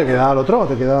 ¿No te queda el otro?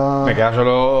 ¿Te queda...? Me queda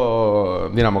solo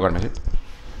Dynamo Carne, sí.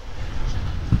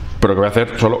 Pero que voy a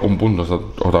hacer solo un punto esta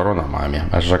otra ronda. Madre mía,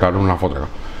 vas a sacar una foto.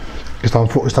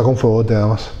 Está con fuegote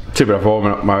además. Sí, pero fuego,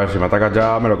 a ver, si me atacas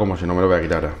ya me lo como, si no me lo voy a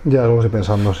quitar. Ya luego estoy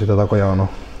pensando si te ataco ya o no.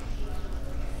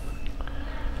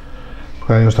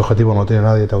 Porque nuestro objetivo no tiene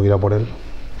nadie, tengo que ir a por él.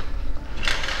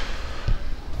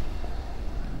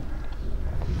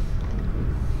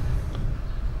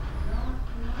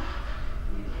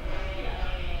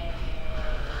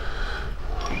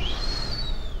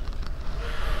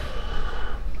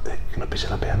 Que no pise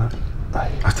la peana.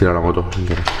 Ay. Has tirado la moto sin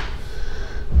querer.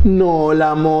 No,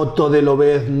 la moto del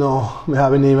Obed no. Me va a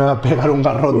venir y me va a pegar un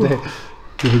garrote.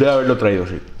 Debería haberlo traído,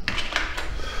 sí.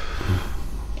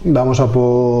 Vamos a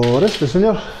por este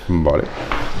señor. Vale.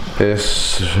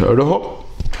 Es rojo.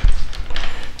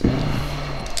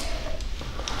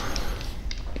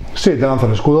 Sí, te lanzo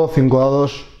el escudo, 5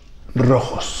 dados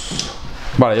rojos.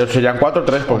 Vale, yo serían 4,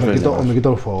 3, pues me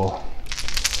quito el fuego.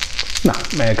 Nah,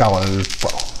 me cago en el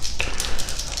fuego.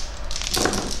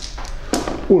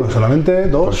 Uno solamente,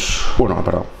 2. Pues 1,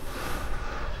 perdón.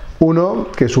 1,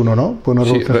 que es 1, ¿no? Pues no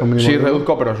Sí, reduces un mínimo de uno.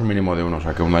 reduzco, pero es un mínimo de 1, o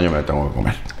sea que un daño me lo tengo que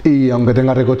comer. Y aunque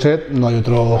tenga ricochet, no hay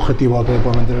otro objetivo al que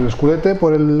pueda meter el escudete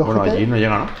por el ojete. Bueno, allí no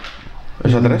llega, ¿no?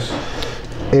 ¿Es a 3?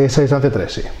 Esa distancia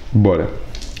 3, sí. Vale.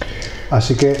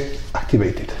 Así que,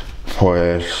 activated.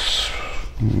 Pues...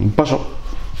 paso.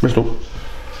 ¿Ves tú?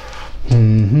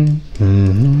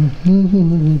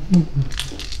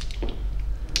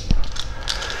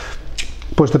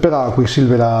 Pues te pega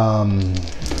Quicksilver a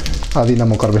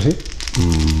Dynamo carmesí.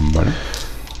 Vale.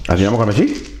 ¿A Dynamo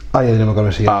carmesí? Ay, a Dynamo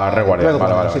carmesí. Red Guardia,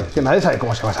 vale. Sí. Que nadie sabe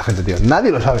cómo se llama esa gente, tío.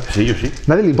 Nadie lo sabe. Sí, yo sí.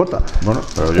 Nadie le importa. Bueno,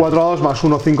 pero 4 dados más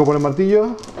 1, 5 por el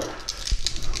martillo.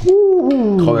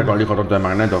 Joder, con el hijo tonto de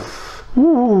Magneto.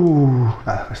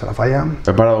 Nada, esta la falla.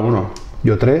 He parado uno.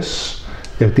 Yo 3.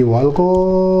 Y activo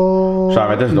algo. O sea,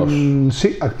 metes 2.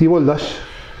 Sí, activo el dash.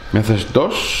 Me haces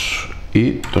 2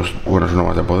 y 2. Bueno, es uno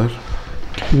más de poder.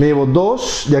 Me llevo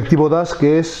 2 y activo dash,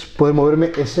 que es poder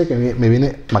moverme ese que me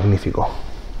viene magnífico.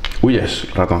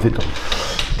 Huyes, ratoncito.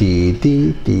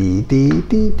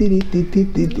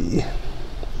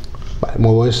 Vale,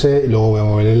 muevo ese y luego voy a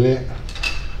mover L.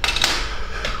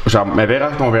 O sea, me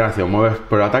pegas como pegación, mueves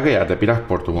por el ataque y ya te piras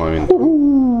por tu movimiento.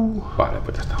 Vale,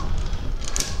 pues ya está.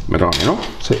 Me toca a mí, ¿no?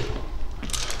 Sí.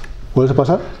 ¿Puedes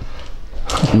pasar?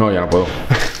 No, ya no puedo.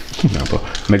 Ya no puedo.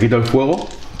 Me quito el fuego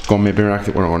con mi primera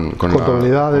acción. Bueno, con la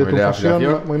habilidad de tu afiliación.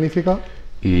 fusión magnífica.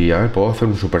 Y a ver, puedo hacer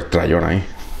un super trayón ahí.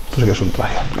 Pues que es un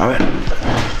trayón. A ver.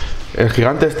 El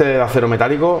gigante este de acero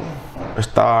metálico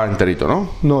está enterito,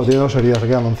 ¿no? No, tiene 2 heridas, se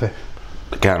quedan 11.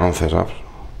 Quedan 11, ¿sabes?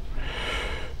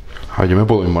 A ver, yo me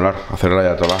puedo inmolar, hacerla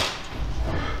ya toda.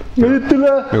 Me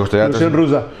gustaría. Versión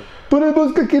rusa.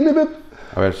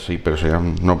 A ver, sí, pero sería,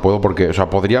 no puedo porque. O sea,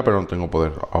 podría, pero no tengo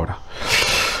poder ahora.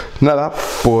 Nada,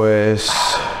 pues.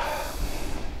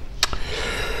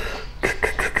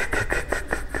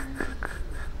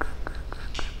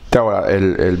 Te hago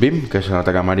el beam, que es el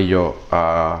ataque amarillo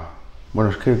a.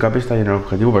 Bueno, es que el capi está lleno de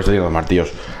objetivo, pero está lleno de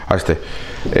martillos. A este.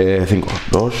 5,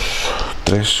 2,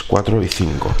 3, 4 y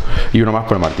 5. Y uno más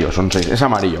por el martillo, son 6. Es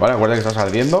amarillo, ¿vale? Recuerda que estás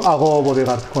ardiendo. Hago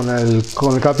bodyguard con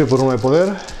el capi por 1 de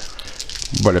poder.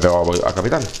 Vale, le pego a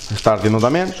capitán. Está ardiendo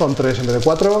también. Son 3 en vez de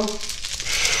 4.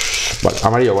 Vale,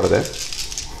 amarillo, acuérdate.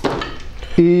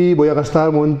 Y voy a gastar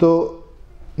un momento.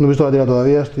 No he visto la tira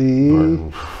todavía, estoy.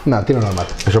 Bueno. Nada, tiro normal.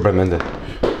 Es sorprendente.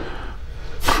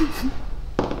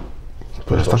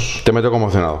 Pues ya está. Te meto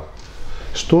conmocionado.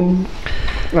 Stun.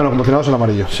 Bueno, conmocionado es el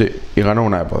amarillo. Sí, y gano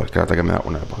 1 de poder, que el ataque me da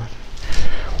 1 de poder.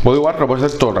 Bodyguard lo puedes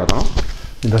hacer todo el rato, ¿no?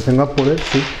 Mientras tenga poder,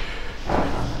 sí.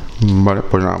 Vale,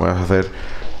 pues nada, voy a hacer.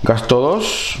 Gasto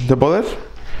 2 de poder.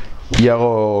 Y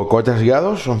hago cohetes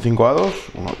guiados, son 5 dados.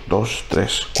 1, 2,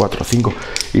 3, 4, 5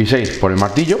 y 6 por el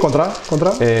martillo. Contra.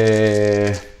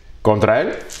 Contra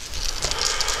él.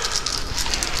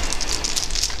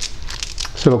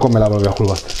 Se lo come la propia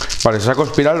Hulkbuster. Vale, si saco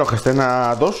espiral, los que estén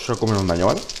a 2 se comen un daño,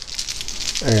 ¿vale?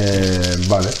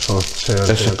 Vale, solo se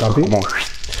el capi. Como...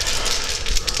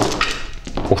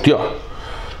 Hostia.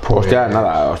 Pues... Hostia,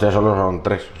 nada, hostia, solo son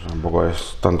 3. O sea, tampoco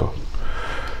es tanto.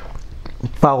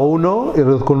 Pago 1 y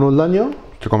reduzco 1 el daño.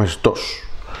 Te comes 2.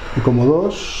 Y como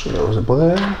 2, 2 de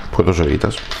poder. Pues 2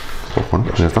 heridas. Pues bueno,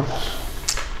 ya está.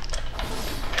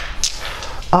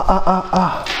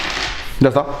 Ya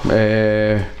está.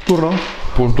 Turno.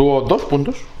 Puntúo 2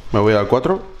 puntos. Me voy al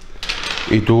 4.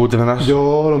 Y tú tendrás.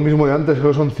 Yo lo mismo de antes,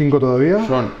 creo que son 5 todavía.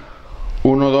 Son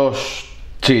 1, 2.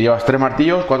 Sí, llevas 3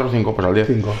 martillos, 4, 5, pues al 10.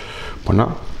 5. Pues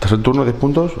nada, tras el turno 10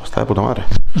 puntos, hasta de puta madre.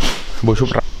 Voy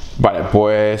súper. Vale,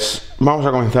 pues vamos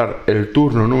a comenzar el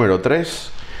turno número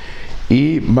 3.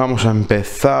 Y vamos a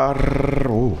empezar.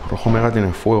 Rojo Mega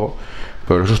tiene fuego,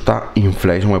 pero eso está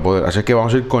infladísimo de poder. Así que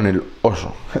vamos a ir con el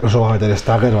oso. El oso va a meter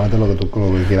stagger, va a meter lo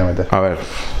que quiera meter. A ver,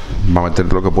 va a meter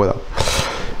lo que pueda.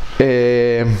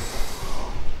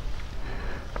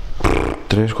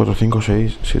 3, 4, 5,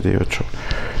 6, 7 y 8.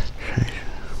 6.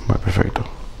 Vale, perfecto.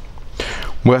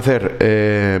 Voy a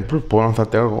hacer. ¿Puedo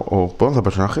lanzarte algo? ¿O puedo lanzar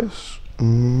personajes?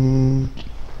 No,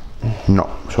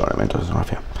 solo elementos de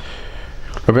tecnología.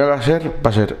 Lo primero que va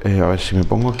a ser. A ver si me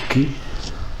pongo aquí.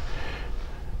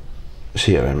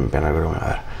 Sí, a ver, mi pena creo que me va a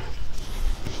dar.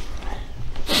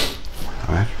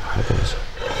 A ver qué es.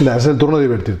 Nada, es el turno de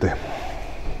divertirte.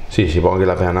 Sí, si pongo aquí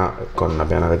la peana, con la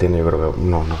peana que tiene, yo creo que.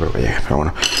 No creo que llegue, pero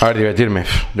bueno. A ver, divertirme,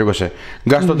 yo qué sé.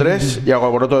 Gasto 3 y hago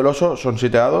alboroto del oso, son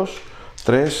 7 dados.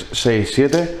 3, 6,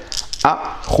 7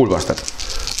 a Hulkbuster.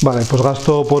 Vale, pues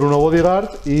gasto por 1 bodyguard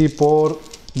y por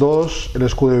 2 el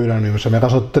escudo de vibranium. O sea, me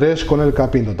gasto 3 con el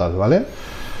capi en total, ¿vale?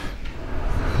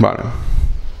 Vale.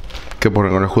 ¿Qué pone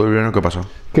con el escudo de vibranium? ¿Qué pasa?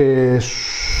 Que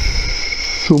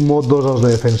sumo 2 dados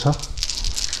de defensa.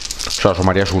 O sea,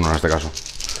 sumarías 1 en este caso.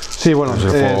 Sí, bueno,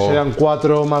 serían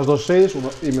 4 más 2, 6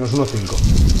 y menos 1, 5.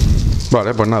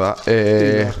 Vale, pues nada.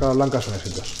 Y las caras blancas son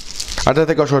éxitos. Antes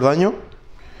de causar daño,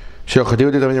 si el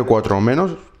objetivo tiene tamaño 4 o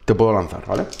menos, te puedo lanzar,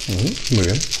 ¿vale? Muy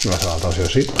bien, me vas a lanzar sí o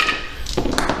sí.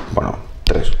 Bueno,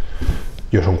 3.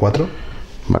 Yo son 4.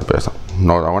 Vale, pues ya está.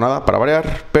 no hago nada para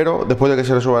variar, pero después de que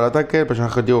se le suba el ataque, el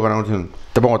personaje objetivo gana una acción.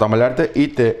 Te pongo tambalearte y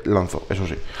te lanzo, eso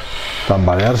sí.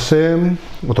 Tambalearse,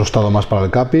 otro estado más para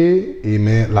el capi y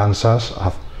me lanzas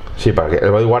a... Sí, para que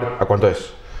el bodyguard, ¿a cuánto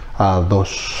es? A 2.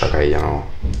 O sea que ahí ya no.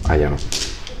 Ahí ya no.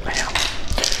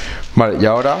 Vale, y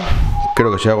ahora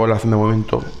creo que si hago la acción de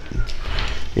movimiento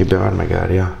y pegar me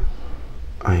quedaría.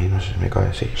 Ahí no sé si me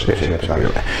cae, sí.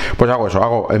 Pues hago eso,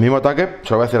 hago el mismo ataque,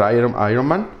 se lo voy a hacer a Iron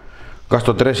Man.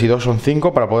 Gasto 3 y 2 son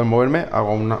 5 para poder moverme,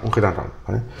 hago un hit and run,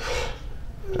 ¿vale?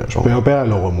 Pero pega y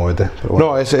luego muévete.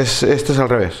 Bueno. No, este es al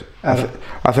revés.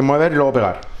 Hace mover y luego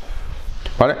pegar.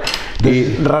 ¿Vale?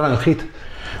 Y run and hit.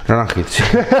 Run and hit, sí.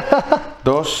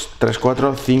 2, 3,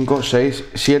 4, 5, 6,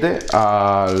 7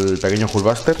 al pequeño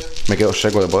Hulkbuster. Me quedo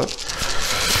seco de poder.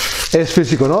 Es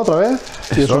físico, ¿no? Otra vez.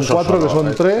 Y son 4 que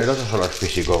son 3. El otro solo es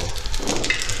físico.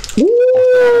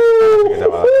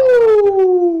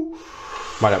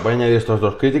 Vale, voy a añadir estos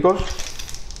 2 críticos.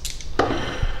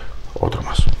 Otro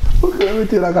más. ¿Por qué me he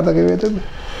metido la carta que mete?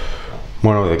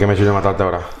 Bueno, ¿de qué me sirve matarte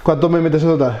ahora? ¿Cuánto me metes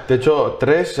en total? Te he hecho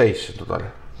 3, 6 en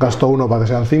total. Gasto 1 para que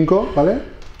sean 5, ¿vale?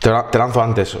 Te lanzo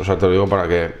antes, o sea, te lo digo para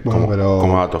que. Bueno,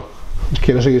 como dato.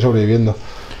 Quiero seguir sobreviviendo.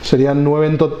 Serían 9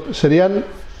 en total.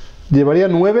 Llevaría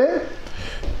 9.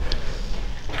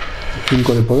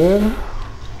 5 de poder.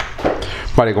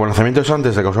 Vale, como el lanzamiento es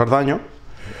antes de causar daño.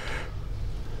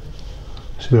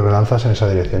 Sí, pero me lanzas en esa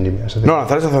dirección, Jimmy. No,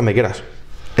 lanzar es hacia donde quieras.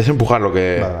 Es empujar lo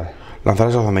que. Vale. Lanzar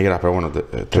es hacia donde quieras, pero bueno,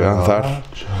 te voy a lanzar.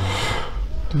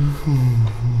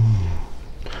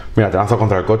 Mira, te lanzo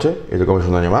contra el coche y te comes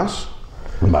un daño más.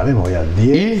 Vale, me voy a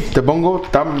 10. Y te pongo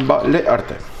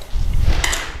tambalearte.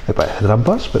 Me parece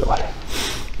trampas, pero vale.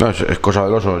 No, es cosa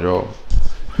del oso, yo.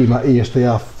 Y estoy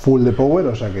a full de power,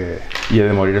 o sea que. Y he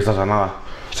de morir estás a nada.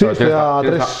 Sí, estoy a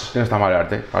 3. Tienes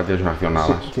tambalearte, ahora tienes una acción nada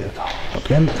más. Cierto.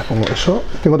 Bien, te pongo eso.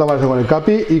 Tengo tambalearse con el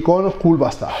capi y con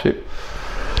Hulkbuster. Sí.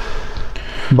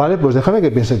 Vale, pues déjame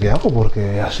que piense qué hago,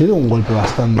 porque ha sido un golpe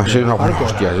bastante. Ha sido una buena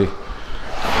hostia, sí.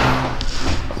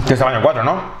 Tienes tamaño 4,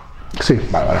 ¿no? Sí.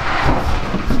 Vale.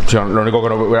 Sí, lo único que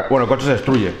no. Bueno, el coche se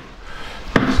destruye.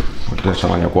 Tienes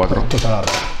tamaño 4. Total.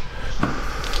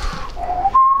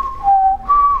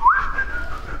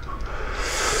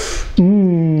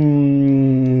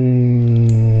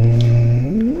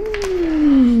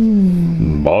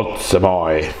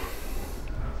 Boy.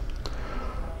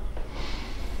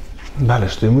 Vale,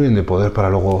 estoy muy bien de poder para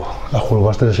luego la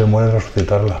Hulkbuster se muere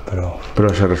resucitarla, pero...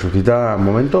 ¿Pero se resucita al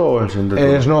momento o en el siguiente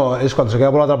turno? No, es cuando se queda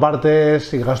por la otra parte,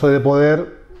 si gasto de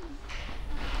poder,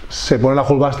 se pone la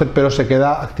Hulkbuster pero se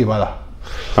queda activada.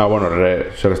 Ah, bueno,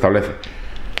 se restablece.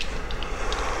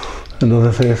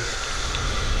 Entonces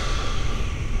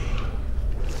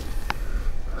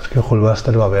es que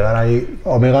Hulkbuster va a pegar ahí.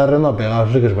 Omega R no ha pegado,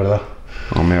 eso sí que es verdad.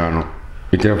 Omega no.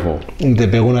 Y tiene fuego. Te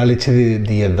pego una leche de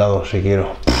 10 dados si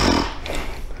quiero.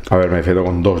 A ver, me defiendo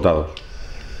con 2 dados.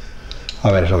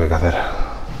 A ver, es lo que hay que hacer.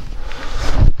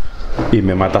 Y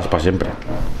me matas para siempre.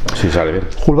 Si sale bien.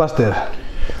 Hulkbuster.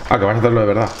 Ah, que vas a hacerlo de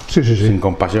verdad. Sí. Sin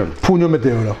compasión. Puño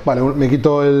meteoro. Vale, me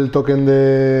quito el token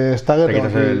de Stagger. Te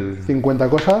quitas el... 50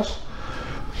 cosas.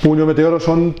 Puño meteoro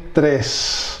son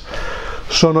 3.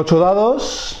 Son 8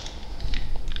 dados.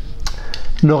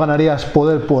 No ganarías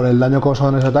poder por el daño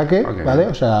causado en ese ataque, okay. ¿Vale?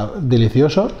 O sea,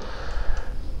 delicioso.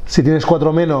 Si tienes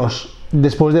 4 menos,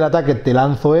 después del ataque te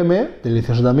lanzo M,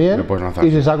 delicioso también.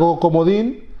 Y si saco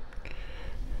comodín,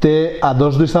 a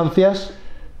 2 distancias,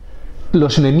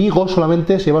 los enemigos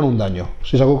solamente se llevan un daño.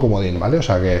 Si saco comodín, ¿vale? O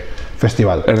sea que,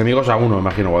 festival. Enemigos a 1,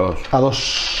 imagino, o a 2. A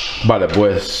 2. Vale,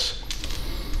 pues...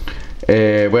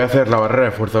 voy a hacer la barrera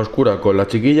de fuerza oscura con la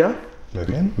chiquilla. Muy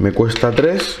bien. Me cuesta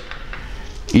 3.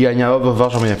 Y añado 2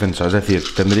 dados a mi defensa, es decir,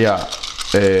 tendría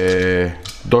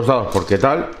 2 dados porque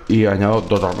tal y añado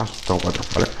 2 dados más, tengo 4,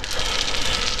 ¿vale?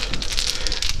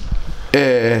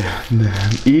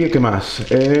 ¿Y qué más?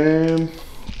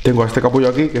 Tengo a este capullo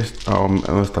aquí que es...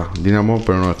 ¿dónde está? Dynamo,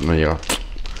 pero no llega.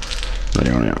 No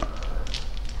llega.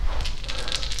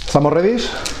 ¿Estamos ready?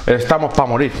 Estamos para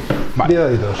morir. Vale. 10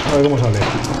 daditos, a ver cómo sale.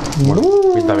 Bueno,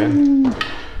 pinta bien.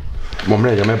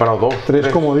 Hombre, yo me he parado 2. 3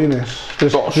 comodines.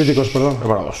 3 críticos, perdón. Me he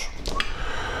parado 2.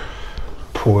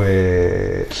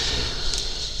 Pues...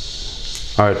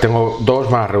 A ver, tengo 2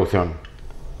 más reducción.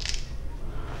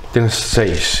 Tienes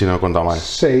 6, si no he contado mal.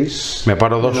 6. Me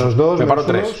paro 2. Me paro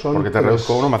 3, porque te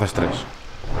reduzco 1, me haces 3.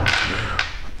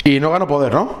 Y no gano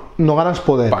poder, ¿no? No ganas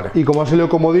poder. Vale. Y como ha salido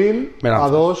comodín, a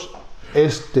 2,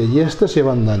 este y este se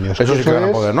llevan daños. Eso sí que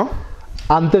gana poder, ¿no?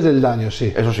 Antes del daño,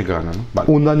 sí. Eso sí que gana, ¿no?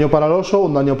 Vale. Un daño para el oso,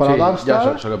 un daño para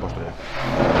Darkstar. Ya se lo he puesto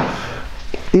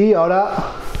ya. Y ahora...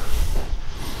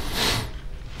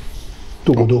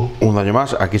 Tú. Un daño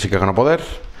más, aquí sí que gano poder.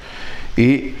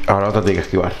 Y ahora otra tiene que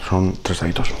esquivar. Son 3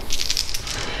 daditos.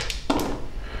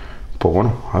 Pues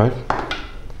bueno, a ver.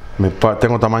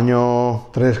 Tengo tamaño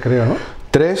 3, creo, ¿no?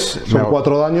 3. Son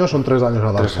 4 daños, son 3 daños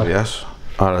a 3 heridas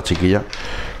a la chiquilla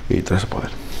y 3 de poder.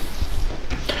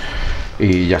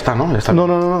 Y ya está, ¿no? Ya está.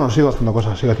 No, sigo haciendo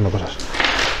cosas,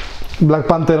 Black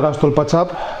Panther gastó el patch up.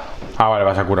 Ah, vale,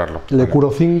 vas a curarlo. Le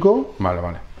curo 5. Vale.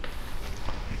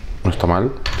 No está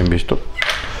mal, bien visto.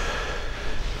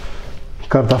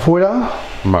 Carta fuera.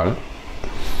 Vale.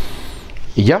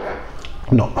 ¿Y ya?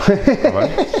 No.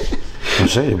 Vale. No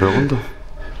sé, yo pregunto.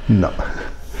 No.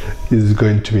 It's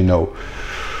going to be no.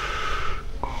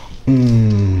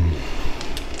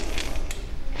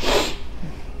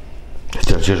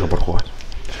 Estoy ansioso por jugar.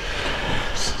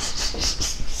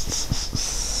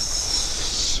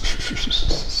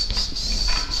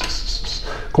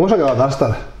 ¿Cómo se ha quedado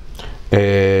Darkstar?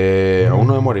 A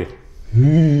uno de morir.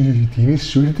 Tienes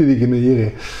suerte de que no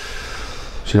llegue.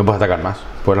 Si no puedes atacar más,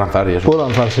 puedes lanzar y eso. Puedo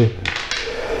lanzar, sí.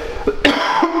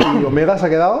 ¿Y Omega se ha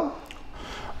quedado?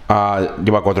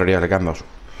 Lleva 4 heridas, le quedan 2.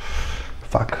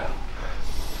 Fuck.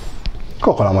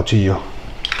 Cojo la mochillo.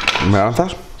 ¿Me la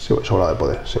lanzas? Sí, voy sobrado de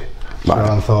poder, sí. Vale. Me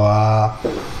lanzo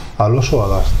al oso o a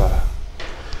Darkstar.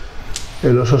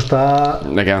 El oso está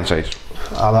Le quedan 6.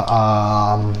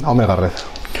 a Omega Red.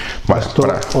 Vale, Esto,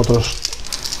 para. otros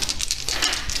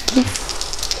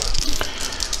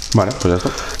Vale, pues ya está.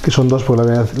 que son 2 por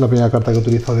la primera carta que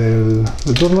utilizo del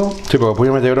turno. Sí, porque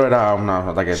puño meteoro era un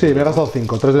ataque. Sí, me he gastado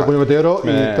 5, 3 de puño meteoro y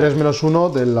 3 menos 1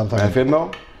 del Me lanzamiento.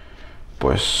 defiendo.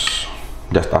 Pues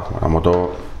ya está. La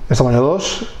moto Es tamaño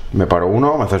 2, me paro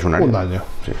 1, me haces un área. un daño.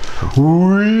 Sí.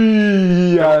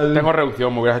 Uy, Tengo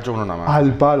reducción, me hubieras hecho uno nada más.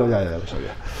 al palo, ya lo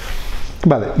sabía.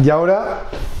 Vale, y ahora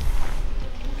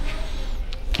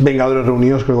Vengadores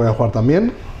reunidos, creo que voy a jugar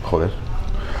también. Joder.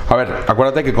 A ver,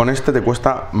 acuérdate que con este te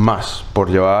cuesta más por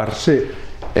llevar Sí,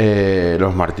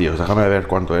 los martillos. Déjame ver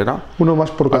cuánto era. uno más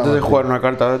por cada Antes de martillo. jugar una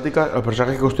carta táctica, los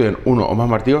personajes que construyen 1 o más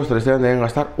martillos deben de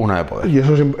gastar 1 de poder. Y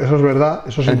eso es verdad,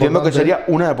 eso es Entiendo que importante. sería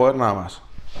 1 de poder nada más.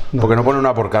 Porque no pone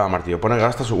 1 por cada martillo, pone que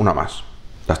gastas 1 más.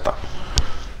 Ya está.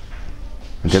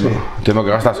 Entiendo. Sí. Entiendo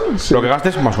que gastas. Sí. Lo que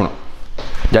gastes más 1.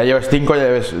 Ya lleves 5, ya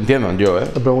lleves. Entiendo, yo, La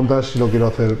pregunta es si lo quiero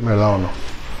hacer verdad o no.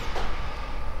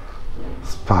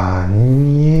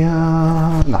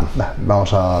 España. No,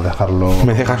 vamos a dejarlo.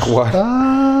 ¿Me dejas jugar?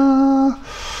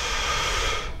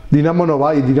 Dynamo no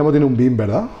va y Dynamo tiene un beam,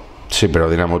 ¿verdad? Sí, pero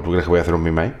Dynamo, ¿tú crees que voy a hacer un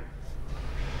beam ahí?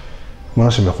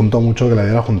 Bueno, si me junto mucho, que la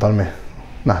idea era juntarme.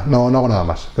 No hago nada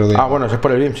más. Creo que... Bueno, si es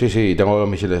por el beam, sí, tengo los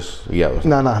misiles guiados.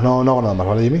 No hago nada más,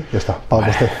 ¿vale, Jimmy? Ya está, para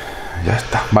el coste. Ya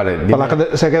está. Vale, Para la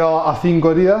gente se ha quedado a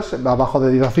 5 heridas, abajo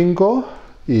de 10 a 5.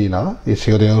 Y nada, y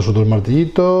sigo teniendo sus 2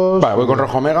 martillitos. Vale, voy con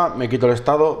rojo omega, me quito el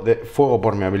estado de fuego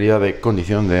por mi habilidad de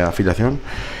condición de afiliación.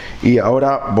 Y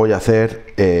ahora voy a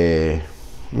hacer. ¿Quién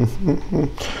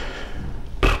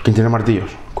tiene martillos?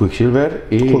 Quicksilver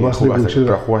y Hulkbuster.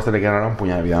 Pero a Hulkbuster le quedan ahora un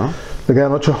puñado de vida, ¿no? Le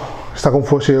quedan 8. Está con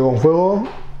fuego, sigue con fuego.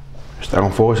 Está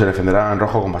con fuego y se defenderá en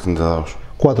rojo con bastantes dados.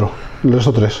 4, el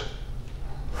resto 3.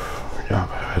 Ya,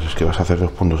 pero es que vas a hacer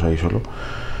 2 puntos ahí solo.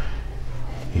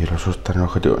 Y el oso está en el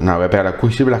objetivo. No, voy a pegar a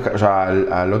Quicksilver, o sea,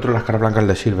 al otro las caras blancas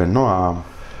le sirven, ¿no?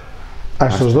 A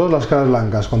estos dos las caras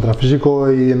blancas, contra físico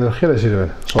y energía le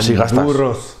sirven. Son Si gastas.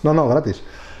 burros. No, gratis.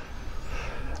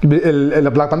 El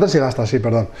Black Panther sí gasta, sí,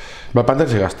 perdón. Black Panther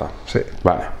se gasta. Sí.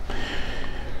 Vale.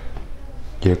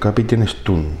 Y el Capi tiene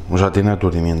stun, o sea, tiene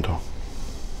aturdimiento.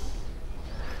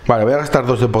 Vale, voy a gastar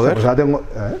 2 de poder. Pues ahora tengo.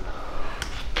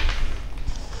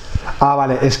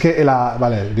 Vale, es que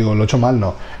vale, digo, lo he hecho mal,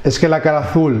 no. Es que la cara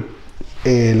azul.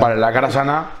 Vale, la cara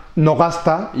sana. No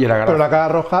gasta, ¿Y la cara pero la cara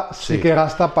roja sí sí que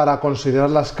gasta para considerar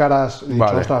las caras. He dicho,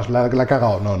 Vale. ostras, la he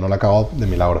cagado. No la he cagado de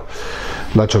milagro.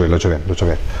 Lo he hecho bien.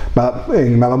 Me ha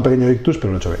dado un pequeño ictus,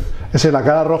 pero lo he hecho bien. Ese, la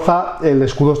cara roja, el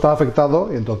escudo está afectado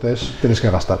y entonces tienes que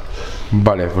gastar.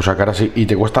 Vale, pues a cara sí. ¿Y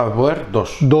te cuesta de poder?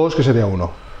 2. 2, que sería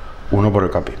 1. 1 por el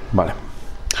Capi, vale.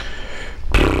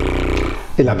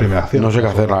 En la primera acción. No sé qué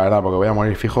hacer, la verdad, porque voy a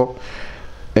morir fijo.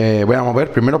 Voy a mover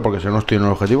primero, porque si no estoy en el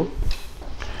objetivo.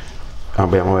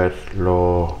 Voy a mover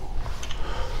lo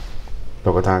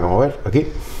que tenga que mover, aquí.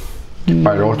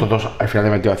 Vale, luego estos dos al final de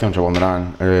mi activación se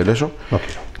pondrán eso. No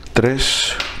quiero.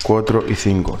 3, 4 y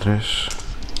 5. 3.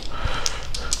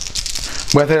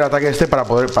 Voy a hacer el ataque este para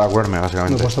curarme, No he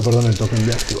básicamente. puesto, perdón, el token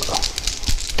ya activado.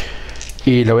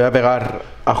 Y le voy a pegar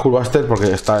a Hulkbuster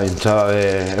porque está hinchada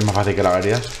de. Es más fácil que la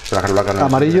heridas. Pero la cara blanca no es-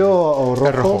 ¿Amarillo o rojo?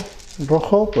 Es rojo.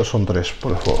 Rojo, pues son 3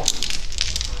 por el juego.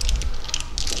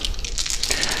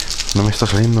 No me está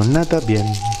saliendo nada bien.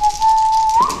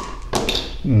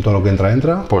 Todo lo que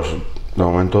entra. Pues de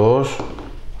momento 2,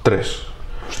 3.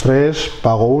 3,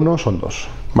 pago 1, son 2.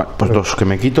 Vale, pues 2 que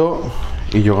me quito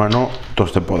y yo gano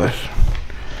 2 de poder.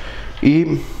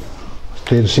 Y...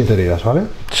 estoy en 7 heridas, ¿vale?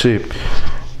 sí.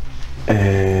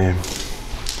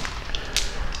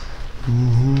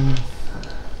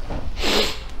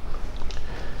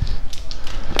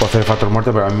 Puedo hacer factor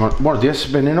muerte, pero al mismo... bueno,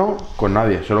 tienes veneno con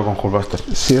nadie, solo con Hulkbuster.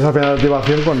 Si es la final de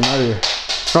activación, con nadie.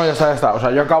 No, ya está, ya está. O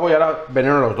sea, yo acabo y ahora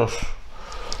veneno a los dos.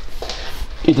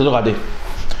 Y te toca a ti.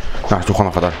 No, estoy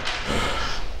jugando fatal.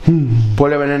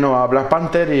 Ponle veneno a Black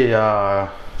Panther y al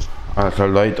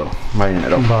soldadito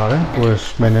marinero. Vale,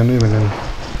 pues veneno y veneno.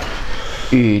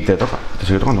 Y te toca, te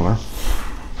sigue tocando, ¿verdad?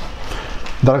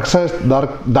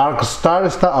 Darkstar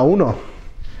está a 1.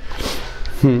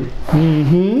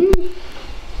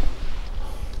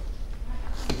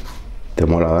 Te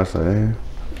mola Darkstar,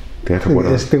 ¿Tienes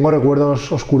recuerdos? Tengo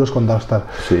recuerdos oscuros con Darkstar.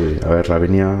 Sí, a ver,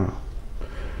 Lavinia.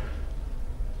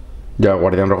 Ya, al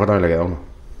Guardián Rojo también le queda uno.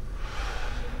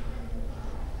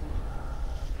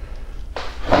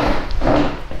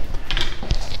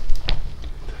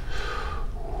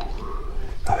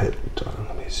 A ver,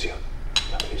 la misión.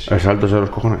 ¿El salto de los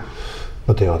cojones?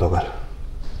 No te iba a tocar.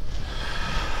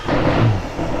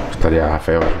 Estaría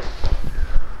feo.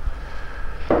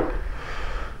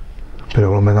 Pero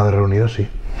con los Vengadores reunidos, sí.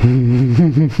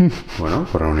 Bueno,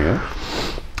 por reunidos.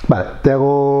 Vale, te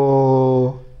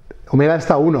hago... Omega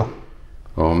está a 1.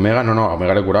 Omega no, a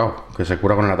Omega le he curado, que se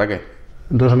cura con el ataque.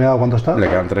 Entonces, Omega, ¿cuánto está? Le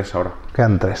quedan 3 ahora.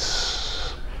 Quedan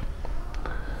 3.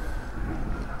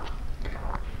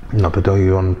 No, pero tengo que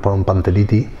ir por un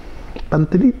Pantheriti.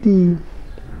 Pantheriti.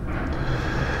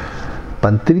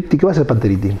 Pantheriti, ¿qué va a ser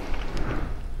Pantheriti?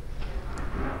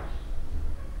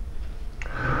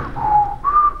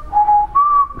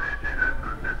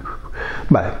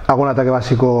 Vale, hago un ataque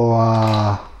básico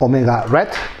a Omega Red.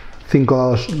 5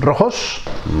 dados rojos.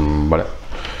 Vale.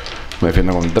 Me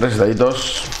defiendo con 3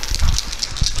 daditos.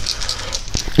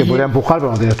 Que podría empujar,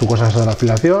 pero no tienes tu cosas de la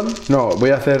afiliación. No,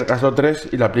 voy a hacer gasto 3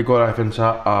 y le aplico la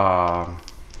defensa a...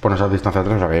 por esa distancia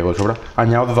 3, o sea que llego de sobra.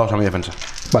 Añado 2 dados a mi defensa.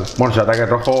 Vale. Bueno, si ataque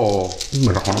rojo o...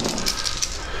 rojo no.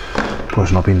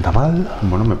 Pues no pinta mal.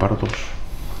 Bueno, me paro 2.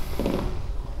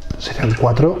 Serían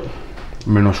 4.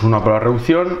 Menos 1 por la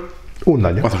reducción. Un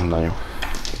daño. Haces un daño.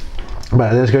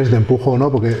 Vale, tienes que ver si te empujo o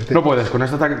no, porque... No puedes, con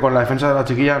este ataque, con la defensa de la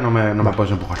chiquilla no me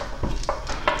puedes empujar.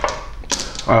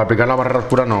 Al aplicar la barrera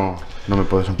oscura no me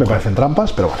puedes Me empujar. parecen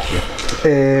trampas, pero bueno.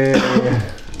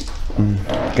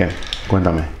 ¿Qué?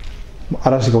 Cuéntame.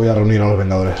 Ahora sí que voy a reunir a los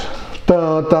Vengadores.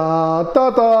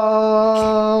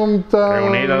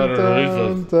 Reunir a los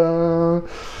Vengadores.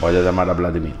 Voy a llamar a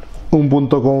Vladimir. Un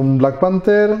punto con Black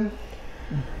Panther.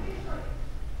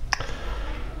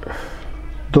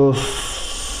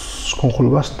 2 con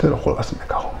Hulkbuster. Hulkbuster me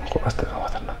cago. Hulkbuster no va a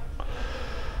hacer nada.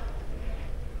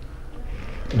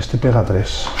 Este pega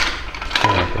 3.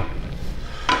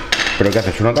 ¿Pero qué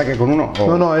haces? ¿Un ataque con uno?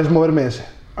 O... No, es moverme ese.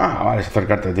 Ah, vale, es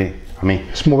acercarte a ti, a mí.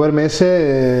 Es moverme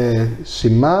ese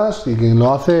sin más, y quien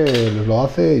lo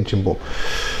hace y chimpum.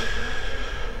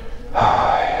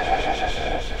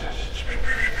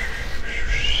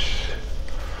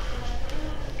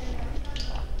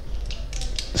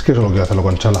 Es que solo quiero hacerlo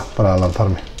con chala para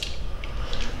lanzarme.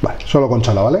 Vale, solo con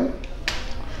chala, ¿vale?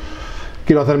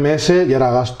 Quiero hacerme ese y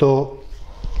ahora gasto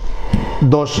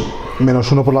 2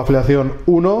 menos 1 por la afiliación,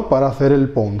 1 para hacer el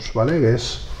Pounce, ¿vale? Que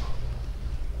es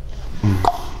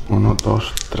 1,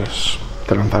 2, 3.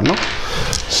 ¿Te lanzas, no?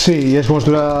 sí, es como si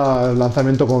tuviera el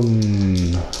lanzamiento con...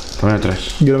 También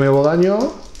 3. Yo no me llevo daño.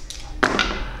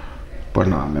 Pues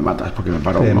nada, me matas porque me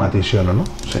paro Te uno. matisiono, ¿no?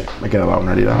 Sí, me quedaba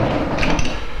una herida.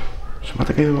 Se me ha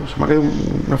caído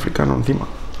un africano encima.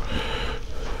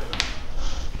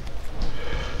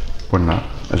 Pues nada,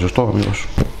 eso es todo, amigos.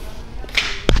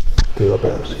 Te digo,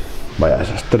 pero sí. Vaya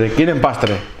desastre. ¿Quién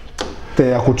empastre?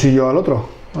 Te acuchillo al otro.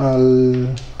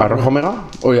 Al... ¿A Rojo Omega?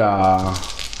 ¿O a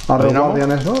los Dynamo?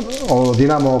 Guardianes, ¿no? O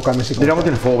Dynamo o Kamesi. Dynamo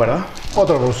tiene fuego, ¿verdad?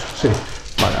 Otro Rus, sí.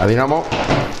 Vale, a Dynamo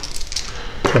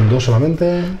Son 2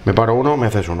 solamente. me paro 1, me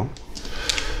haces 1.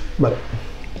 Vale.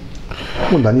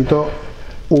 Un dañito.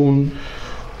 Un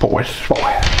Power.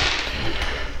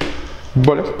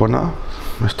 Vale, pues nada.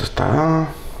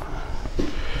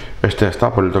 Este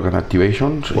está por el token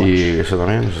activations y ese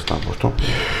también, ese está puesto.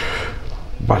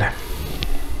 Vale.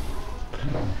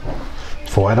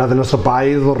 Fuera de los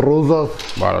países rusos.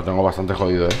 Vale, lo tengo bastante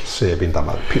jodido, Sí, pinta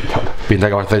mal. Pinta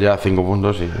que va a hacer ya 5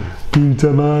 puntos y... Pinta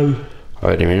mal. A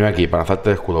ver, y venirme aquí para lanzarte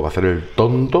de escudo, para hacer el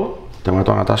tonto. Te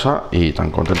mato a Natasha y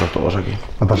tan contentos todos aquí.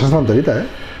 Natasha es una enterita, ¿eh?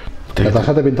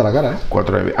 Natasha te pinta la cara, ¿eh?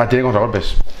 4 de... Ah, tiene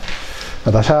contragolpes.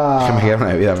 Natasha... Es que me queda una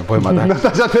de vida, me pueden matar.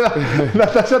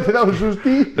 Natasha te da un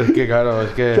susti. Es que claro,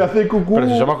 es que... Te hace cucú. Pero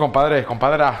si somos compadres,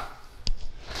 compadra.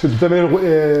 Si tú también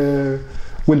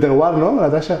Winter War, ¿no,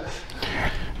 Natasha?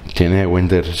 Tiene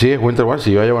Winter... Sí, es Winter War,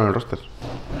 sí, yo llevo en el roster.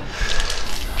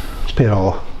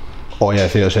 Pero... Hoy ha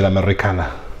decidido ser americana.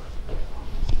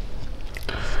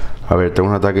 A ver, tengo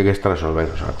un ataque que es para resolver,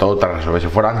 o sea, todo te resolver. Si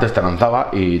fuera antes te lanzaba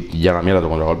y ya la mierda tu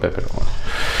contragolpe, pero bueno.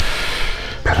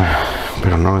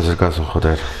 Pero no es el caso,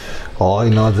 joder. Hoy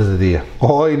no es el día.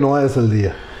 Hoy no es el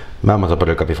día. Vamos a por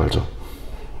el capi falso.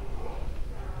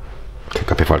 Que el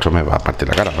capi falso me va a partir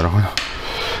la cara, pero bueno.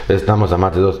 Estamos a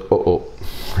más de 2.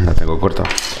 La tengo corta.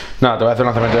 Nada, te voy a hacer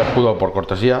un lanzamiento de escudo por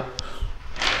cortesía.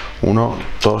 1,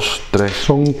 2, 3.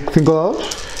 ¿Son 5 dados?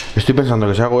 Estoy pensando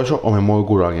que si hago eso o me muevo y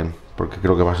curo a alguien. Porque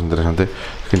creo que es más interesante.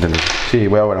 Es que entendí. Sí,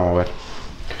 voy a volver a mover.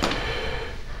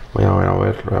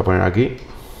 Lo voy a poner aquí.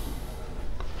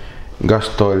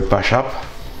 Gasto el push up.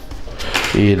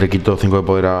 Y le quito 5 de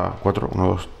poder a 4. 1,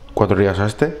 2, 4 heridas a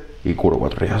este. Y curo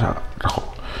 4 heridas a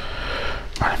Rajo.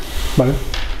 Vale.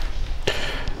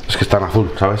 Es que está en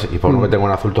azul, ¿sabes? Y por lo que tengo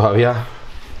en azul todavía.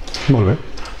 Muy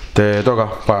bien. Te toca,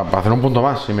 para hacer un punto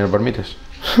más, si me lo permites.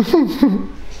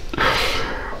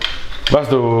 Vas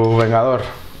tú, Vengador.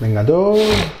 Vengador.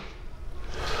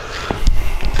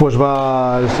 Pues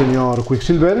va el señor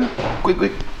Quicksilver.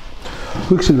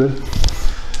 Quicksilver.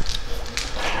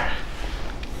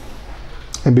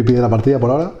 MVP de la partida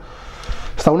por ahora.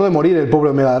 Está uno de morir el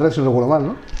pobre Omega Red, si no recuerdo mal,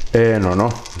 ¿no? No.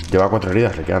 Lleva 4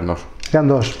 heridas, le quedan 2. Quedan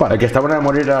 2. Vale. El que estaba de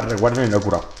morir era Reguardia y lo he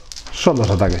curado. Son 2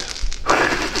 ataques.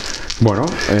 Bueno,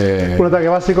 un ataque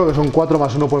básico que son 4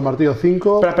 más 1 por el martillo,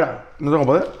 5. Espera, ¿no tengo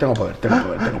poder? Tengo poder.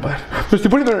 Me estoy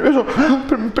poniendo nervioso.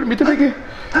 Permíteme que...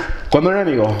 Cuando un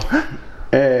enemigo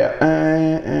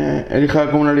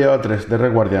elija como un aliado a 3 de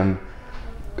Red Guardian,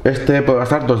 este puede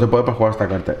gastar 2 de poder para jugar esta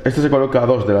carta. Este se coloca a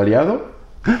 2 del aliado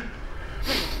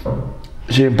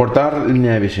sin importar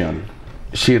línea de visión.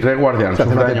 Si Red Guardian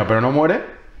sufre daño pero no muere,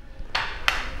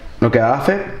 lo que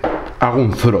hace, hago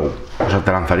un throw. O sea,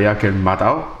 te lanzaría que el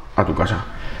matado a tu casa.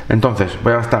 Entonces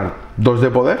voy a gastar 2 de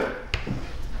poder,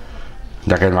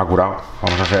 ya que él me ha curado.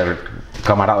 Vamos a ser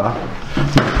camarada.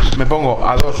 Me pongo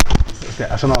a 2. Hostia,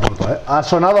 ha sonado a roto, ¿eh? Ha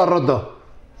sonado a roto.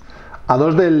 A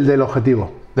 2 del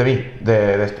objetivo. De mí,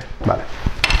 de este. Vale.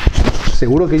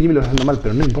 Seguro que Jimmy lo está haciendo mal,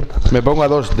 pero no importa. Me pongo a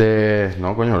 2 de...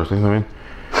 No, coño, lo estoy haciendo bien.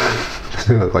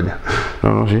 Estoy de coña.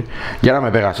 No, sí. Y ahora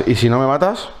me pegas. Y si no me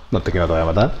matas... No te quiero todavía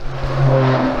matar.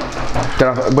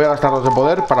 Voy a gastar 2 de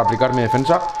poder para aplicar mi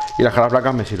defensa y las caras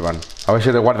blancas me sirvan. A ver si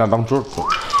reguardan down sur.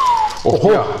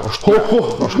 Hostia.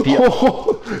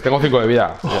 Tengo 5 de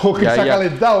vida. Ojo, que se ha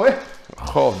calentado,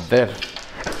 Joder.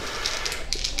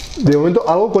 De momento,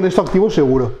 algo con esto activo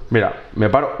seguro. Mira, me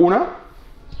paro 1,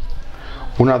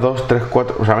 2, 3,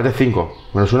 4. O sea, mete 5.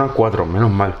 Menos 1, 4.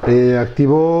 Menos mal.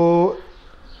 Activo...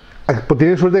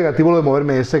 Tienes suerte que activo lo de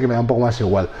moverme ese, que me da un poco más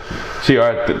igual. Sí, a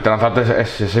ver, te lanzarte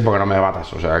ese porque no me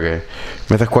matas. O sea que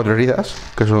me haces 4 heridas,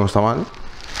 que eso no está mal.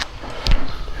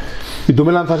 Y tú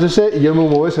me lanzas ese y yo me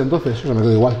muevo ese, entonces. O sea, me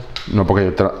quedo igual. No,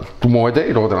 porque tú muévete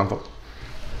y luego te lanzo.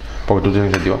 Porque tú tienes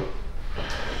iniciativa.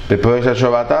 Después de ser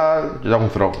sobre tal, yo te hago un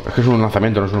throw. Es que es un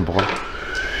lanzamiento, no es un empujón.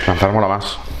 Lanzar mola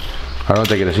más. Ahora no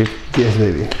te quieres ir. Yes,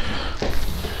 baby.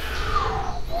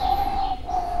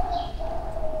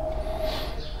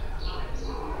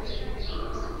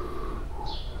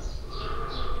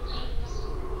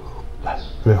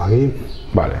 Veo aquí.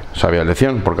 Vale, sabía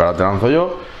elección, porque ahora te lanzo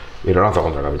yo y lo lanzo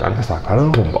contra el capitán. Está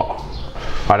claro. Pumba.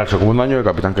 Ahora el segundo daño del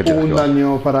capitán que tiene. Un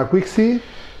daño para Quixi.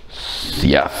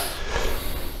 Ciudad.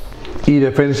 Y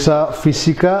defensa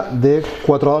física de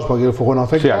 4 dados, porque aquí el fuego no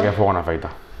afecta. Sí, aquí el fuego no afecta.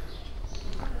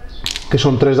 Que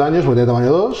son 3 daños, porque tiene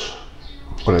tamaño 2.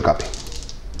 Por el capi.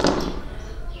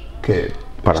 Que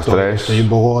para 3. Estoy un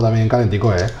poco también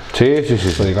calentico, Sí.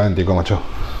 Estoy calentico, macho.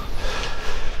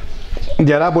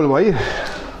 Y ahora vuelvo a ir.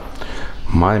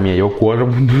 Madre mía, llevo 4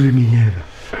 puntos de mierda.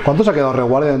 ¿Cuánto se ha quedado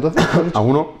Reguardia entonces? A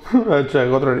 1. He hecho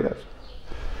 4 heridas.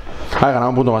 He ganado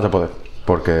un punto más de poder.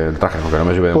 Porque el traje, aunque no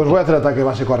me sirve. Pues voy a hacer ataque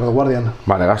básico a Red Guardian.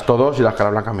 Vale, gasto 2 y las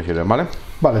caras blancas me sirven, ¿vale?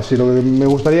 Vale, sí, lo que me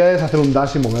gustaría es hacer un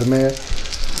dash y moverme.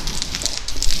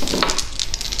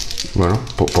 Bueno,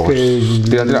 pues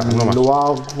tira, uno más. Lo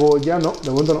hago ya, no, de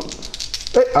momento no.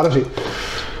 Ahora sí.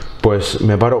 Pues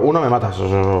me paro 1, me matas,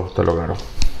 eso te lo claro.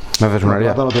 Me haces una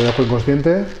herida. No te dejo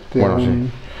inconsciente. Bueno, sí.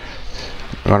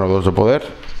 Gano 2 de poder.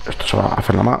 Esto se va a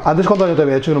hacer la más. ¿Antes cuánto daño te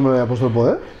había hecho y no me había puesto el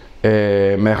poder?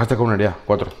 Me dejaste con una herida,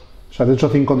 4. O sea, te he hecho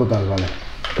 5 en total, vale.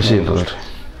 Sí, entonces.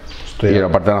 Y la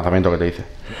parte de lanzamiento que te hice.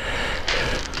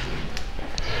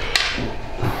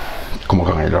 Como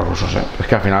que ganan los rusos, Es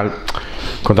que al final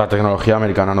Contra la tecnología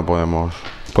americana no podemos.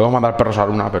 Podemos mandar perros a la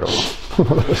luna, pero no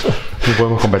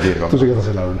podemos competir con. Tú sí que estás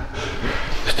en la luna.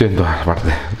 Estoy en todas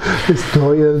partes.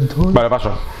 Estoy en todas. Vale,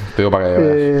 paso. Te digo para que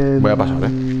veas. Voy a pasar,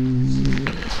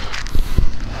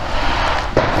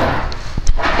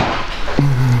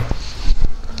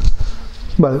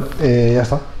 Vale, ya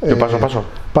está. Yo paso.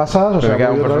 Pasas, o sea, me queda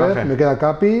voy un otra vez, personaje. me queda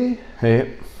Capi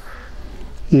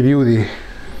y Beauty.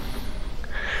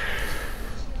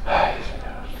 Ay,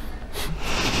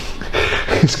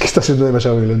 señor. Es que está siendo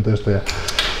demasiado violento esto ya.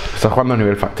 Estás jugando a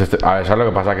nivel a ver, ¿sabes lo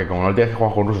que pasa? Que como no tienes que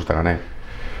jugar con rusos te gané.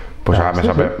 Pues ahora me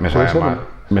sabe mal.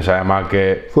 Me sabe mal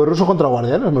que... ¿Fue ruso contra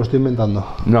guardianes? Me lo estoy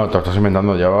inventando. No, te lo estás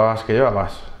inventando. ¿Qué llevabas?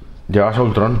 Llevabas a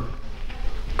Ultron.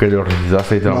 Que lo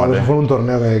resucitaste y te lo maté. Eso fue un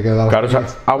torneo que Darkstar. Claro, o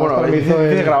sea, bueno,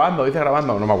 dice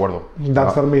grabando, no me acuerdo.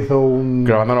 Darkstar me hizo un...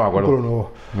 Grabando no me acuerdo.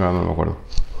 Nuevo. Grabando no me acuerdo.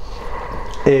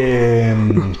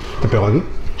 Te pego aquí,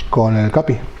 con el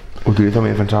Capi. Utilizo mi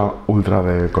defensa ultra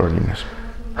de colorines.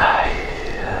 Ay,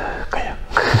 calla.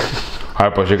 A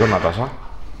ver, pues sí con una tasa.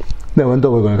 De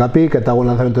momento voy con el Capi, que te hago un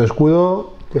lanzamiento de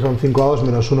escudo, que son 5 dados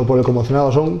menos 1 por el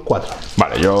conmocionado, son 4.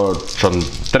 Vale, yo son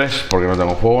 3 porque no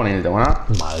tengo fuego ni tengo nada.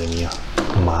 Madre mía.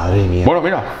 Madre mía. Bueno,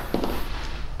 mira.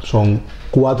 Son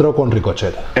 4 con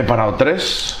Ricochet. He parado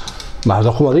 3. Más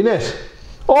 2 comodines.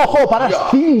 ¡Ojo! ¡Paras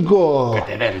 5! Que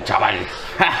te den, chaval.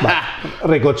 Vale.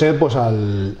 Ricochet, pues a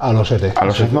los 7. A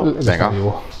los 7, ¿no? Venga.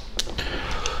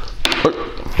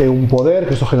 Un poder,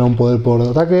 que esto genera un poder por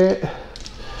ataque.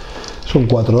 Son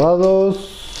 4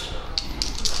 dados.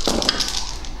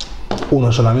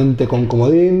 1 solamente con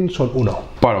comodín, son 1.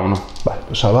 Para 1. Vale,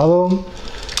 pues salvado.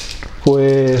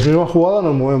 Pues misma jugada,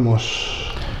 nos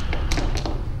movemos.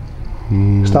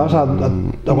 ¿Estabas a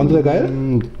cuánto de caer?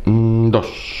 2.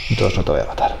 2, no te voy a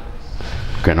matar.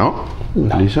 ¿Que no?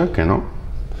 No. Lisa, que no.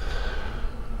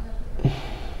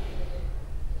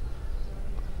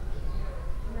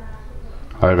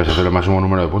 A ver, ves a hacer el máximo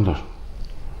número de puntos.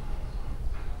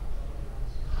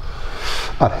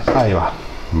 Vale, ahí va.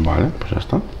 Vale, pues ya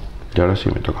está. Y ahora sí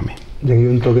me toca a mí. Y aquí hay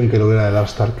un token que lo era de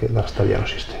Darkstar, que Darkstar ya no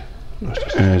existe. No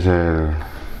existe. Es del...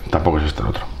 Tampoco es este el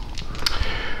otro.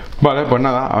 Vale, pues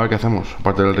nada, a ver qué hacemos.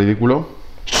 Aparte del ridículo.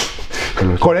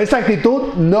 Con esta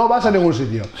actitud no vas a ningún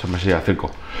sitio. Se me sigue al circo.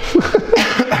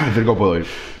 Al circo puedo ir.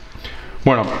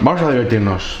 Bueno, vamos a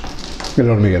divertirnos. El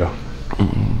hormiguero.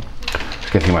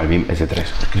 Es que encima el beam es de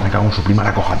 3. Es que me cago en su prima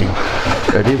la coja, tío.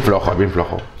 Es bien flojo, es bien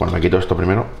flojo. Bueno, me quito esto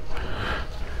primero.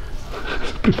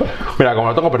 Mira, como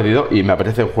lo tengo perdido y me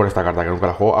apetece jugar esta carta que nunca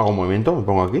la juego, hago un movimiento, me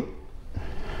pongo aquí.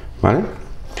 ¿Vale?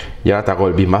 Y ahora te hago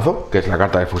el beamazo, que es la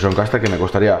carta de fusión caster, que me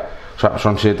costaría... O sea,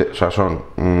 son 7... O sea,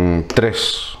 son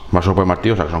 3 más un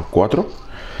martillo, o sea, que son 4.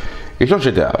 Y son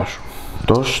 7 dados.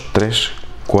 2, 3,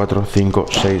 4, 5,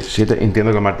 6, 7.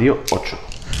 Entiendo que el martillo, 8.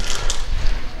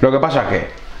 Lo que pasa es que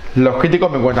los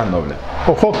críticos me cuentan doble.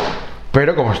 ¡Ojo!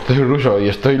 Pero como estoy ruso y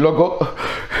estoy loco,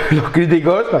 los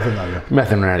críticos me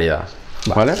hacen una herida.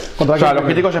 ¿Vale? O sea, los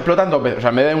críticos explotan 2 veces. O sea,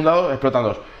 en vez de un dado, explotan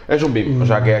 2. Es un beam. O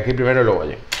sea, que aquí primero y luego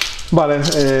allí. Vale,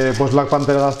 pues Black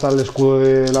Panther gasta el escudo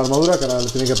de la armadura, que ahora le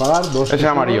tiene que pagar. 2. Ese es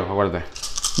amarillo, acuérdate.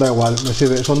 Da igual, me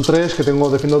sirve. Son 3 que tengo,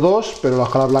 defiendo 2, pero las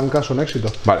caras blancas son éxito.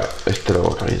 Vale, este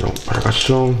lo he caído. Por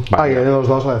acaso. Vale. Ahí hay 2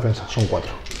 dados a defensa, son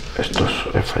 4. Estos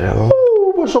he fallado.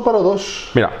 Pues eso paro 2.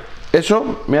 Mira,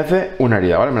 eso me hace una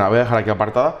herida, ¿vale? Me la voy a dejar aquí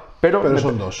apartada. Pero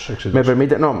son 2 éxitos. Me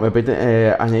permite, no, me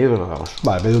permite añadir 2 dados.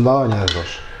 Vale, en vez de un dado añades 2.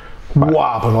 Vale.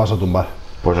 ¡Guau! Pues lo vas a tumbar.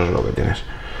 Pues eso es lo que tienes.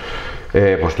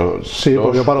 Pues sí,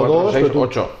 porque yo paro 2,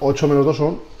 8. 8 menos 2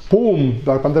 son... ¡Pum!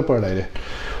 Black Panther por el aire.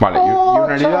 Vale, y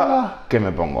una herida chala. que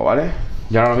me pongo, ¿vale?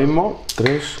 Y ahora lo mismo,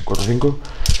 3, 4, 5...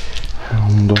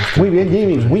 1, 2, 3, muy bien,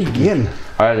 Jimmy, muy bien.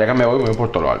 A ver, ya que me voy por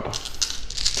todo lo alto.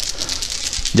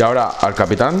 Y ahora al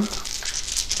capitán.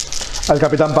 Al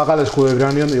capitán paga el escudo de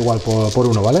Vibranium igual por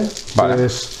 1, ¿vale? Vale.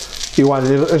 Pues, igual,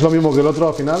 es lo mismo que el otro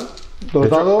al final. 2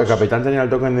 dados. El capitán tenía el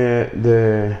token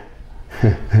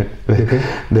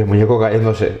de muñeco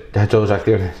cayéndose. Ya ha hecho 2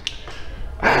 acciones.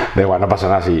 Da igual, no pasa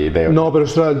nada si... No, pero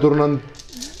esto era el turno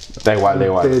da igual,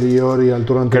 anterior y al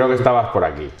turno anterior. Creo que estabas por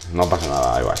aquí. No pasa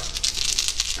nada, da igual.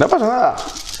 No pasa nada.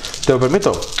 Te lo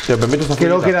permito. Te lo permito esta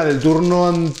Creo que era del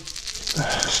turno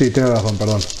sí, tienes razón,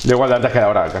 perdón. Da igual de antes que de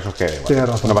ahora. El caso es que... Bueno, tienes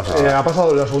razón. No pasa nada. ¿Ha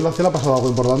pasado la segunda acción? ¿Ha pasado algo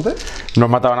importante? No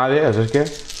has matado a nadie, así es que...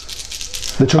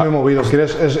 De hecho me he movido.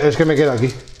 ¿Quieres? Es que me queda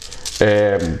aquí.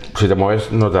 Si te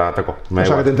mueves, no te ataco. O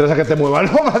sea, que te interesa que te mueva,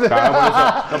 ¿no?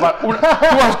 Claro, por eso.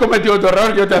 Tú has cometido tu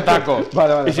error, yo te ataco.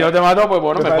 Vale. Y si no te mato, pues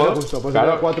bueno, me jodo. Pues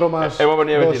claro, 4 más. Hemos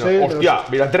venido 2, 21. 6, Hostia,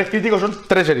 mira, 3 críticos son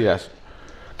 3 heridas.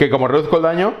 Que como reduzco el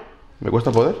daño, ¿me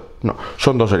cuesta poder? No,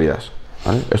 son 2 heridas.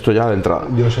 ¿Vale? Esto ya de entrada.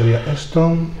 Yo sería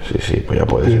esto. Sí, pues ya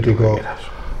puedes ir lo que quieras.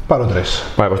 Disparo 3.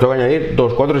 Vale, pues tengo que añadir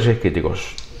 2, 4 y 6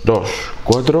 críticos. 2,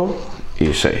 4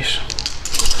 y 6.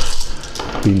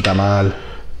 Pinta mal.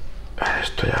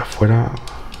 Esto ya fuera.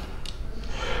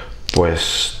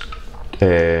 Pues...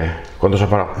 ¿cuántos has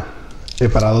parado? He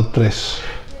parado 3.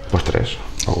 Pues 3.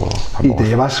 Y te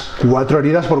llevas 4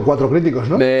 heridas por 4 críticos,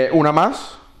 ¿no? Una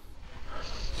más.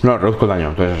 No, reduzco el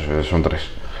daño, entonces son 3.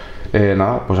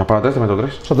 Nada, pues has parado 3, te meto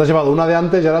 3. O sea, te has llevado una de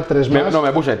antes y ahora 3 más. No,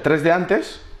 me puse 3 de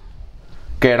antes,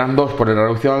 que eran 2 por la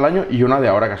reducción al daño, y una de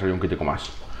ahora que ha salido un crítico más.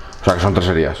 O sea, que son 3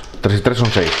 heridas. 3 y 3 son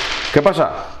 6. ¿Qué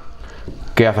pasa?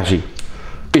 Que hace así.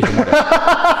 Y se muere.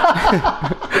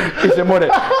 Y se muere.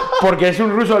 Porque es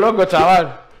un ruso loco,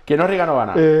 chaval. Que no riga no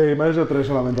gana. Me has hecho 3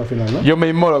 solamente al final, ¿no? Yo me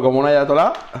inmolo como una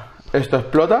ayatolá. Esto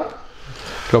explota.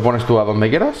 Lo pones tú a donde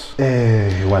quieras.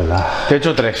 Igualdad. Te he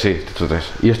hecho 3, sí, te he hecho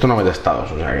 3. Y esto no mete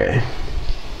estados, o sea que...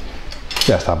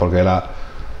 Ya está, porque era...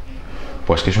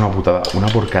 Pues que es una putada, una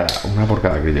por cada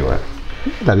crítico,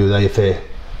 La viuda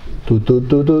dice... Sí,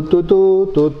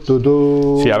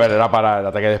 a ver, era para el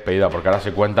ataque de despedida, porque ahora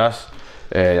si cuentas,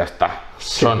 ya está.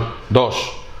 Sí. Son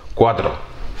 2, 4,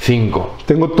 5...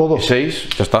 Tengo todo.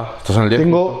 6, ya está, estás en el 10.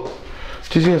 Tengo...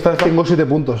 Sí, está. Tengo 7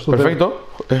 puntos. Perfecto,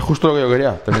 es justo lo que yo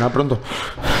quería, terminar pronto.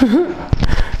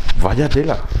 Vaya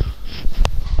tela.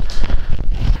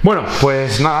 Bueno,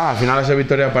 pues nada, al final ha sido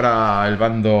victoria para el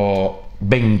bando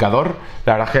Vengador.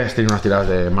 La verdad es que has tenido unas tiradas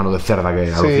de mano de cerda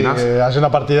que alucinas. Sí, ha sido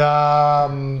una partida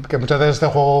que muchas veces este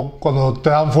juego, cuando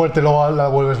te dan fuerte luego la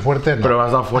vuelves fuerte, no. Pero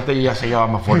has dado fuerte y ya se lleva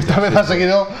más fuerte. Esta vez has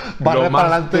seguido barrer para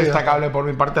adelante. Lo más destacable por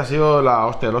mi parte ha sido la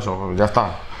hostia del oso, ya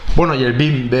está. Bueno, y el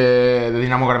beam de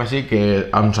Dynamo carmesí, que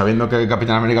aun sabiendo que el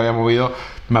Capitán América había movido,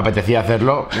 me apetecía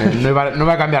hacerlo. No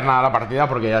iba a cambiar nada la partida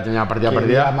porque ya tenía la partida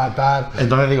perdida. Matar.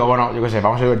 Entonces digo, bueno, yo qué sé,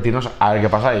 vamos a divertirnos a ver qué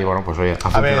pasa. Y bueno, pues oye,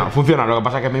 funciona. Lo que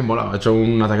pasa es que me he inmolado. He hecho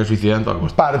un ataque suicida en toda la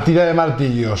costa. Partida de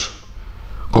martillos.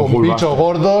 Con bichos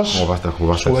gordos.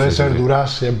 Suelen ser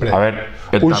duras siempre. A ver,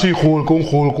 un She-Hulk,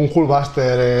 un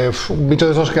Hulkbuster, un bicho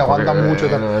de esos que aguantan mucho.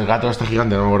 El gato este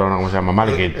gigante, no me acuerdo cómo se llama,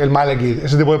 Malekith. El Malekith,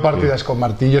 ese tipo de partidas con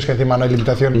martillos que encima no hay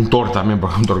limitación. Un Thor también, por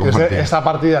ejemplo, con martillo. Esta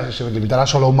partida, si se limitara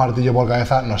solo un martillo por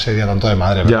cabeza, no sería tanto de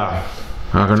madre. Ya.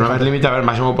 Aunque no haber límite, a ver,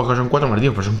 máximo porque son 4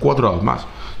 martillos, pero son 4 dados más.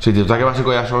 Si tu ataque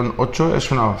básico ya son 8, es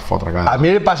una fotra cada. A mí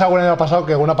el año pasado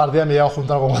que en una partida me he llegado a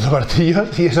juntar con 4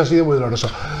 martillos y eso ha sido muy doloroso.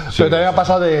 Sí, pero también me ha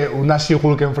pasado de una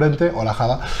She-Hulk enfrente, o la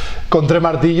Jada, con 3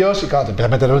 martillos y claro, te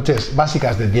empiezas a meter noches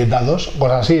básicas de 10 dados,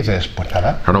 cosas así y dices, pues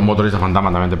nada. Claro, un motorista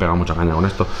fantasma también te pega mucha caña con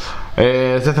esto.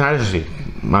 Este escenario, eso sí.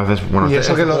 Y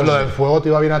eso que lo del fuego te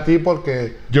iba bien a ti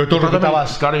porque yo todo el rato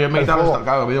claro, yo me he quitado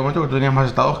claro, me he momento que tú tenías más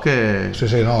estados que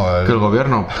el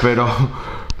gobierno,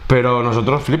 pero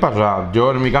nosotros flipas, o sea,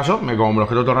 yo en mi caso, como me lo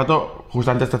quito todo el rato,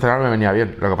 justamente este escenario me venía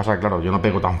bien. Lo que pasa es que claro, yo no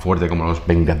pego tan fuerte como los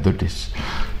Vengadores.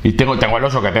 Y tengo el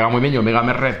oso que pega muy bien, yo Mega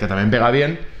Merred que también pega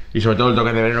bien, y sobre todo el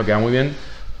toque de veneno que va muy bien.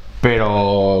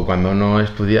 Pero cuando no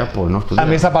estudias, pues no estudias. A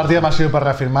mí esta partida me ha sido para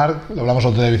reafirmar, lo hablamos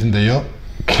otro día Vicente y yo,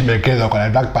 que me quedo con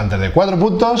el Black Panther de 4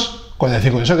 puntos, con el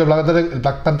 5. Y eso que el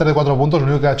Black Panther de 4 puntos lo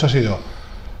único que ha hecho ha sido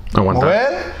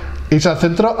mover, irse al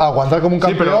centro, aguantar como un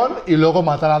campeón y luego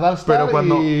matar a Darkstar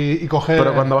y coger...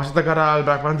 Pero cuando vas a atacar al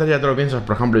Black Panther ya te lo piensas.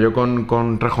 Por ejemplo, yo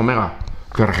con Rejo Mega,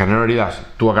 que regenero heridas,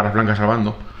 tú a caras blancas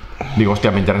salvando, digo, hostia,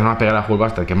 me interesa más pegar a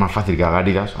Hulkbuster, que es más fácil que haga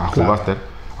heridas a Hulkbuster,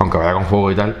 aunque vaya con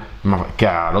fuego y tal, que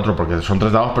al otro, porque son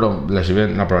 3 dados, pero le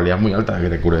sirve una probabilidad muy alta de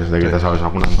que te cures, de que te salves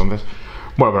alguna. Entonces,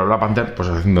 bueno, pero Black Panther, pues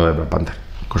haciendo de Black Panther.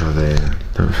 Cosas de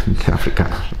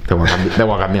africanos, de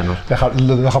wakandianos.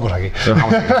 Lo dejamos aquí.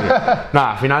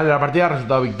 Nada, final de la partida,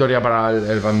 resultado victoria para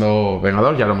el bando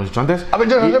Vengador, ya lo hemos dicho antes.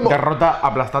 Y derrota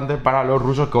aplastante para los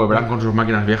rusos que volverán con sus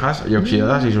máquinas viejas y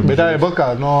oxidadas y sus... Vete al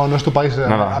podcast, no es tu país.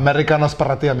 Nada. América no es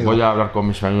para ti, amigo. Voy a hablar con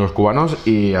mis amigos cubanos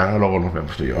y ahora luego nos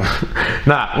vemos tú y yo.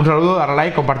 Nada, un saludo, darle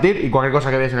like, compartir y cualquier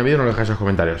cosa que veáis en el vídeo no lo dejáis en los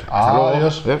comentarios.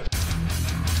 Adiós.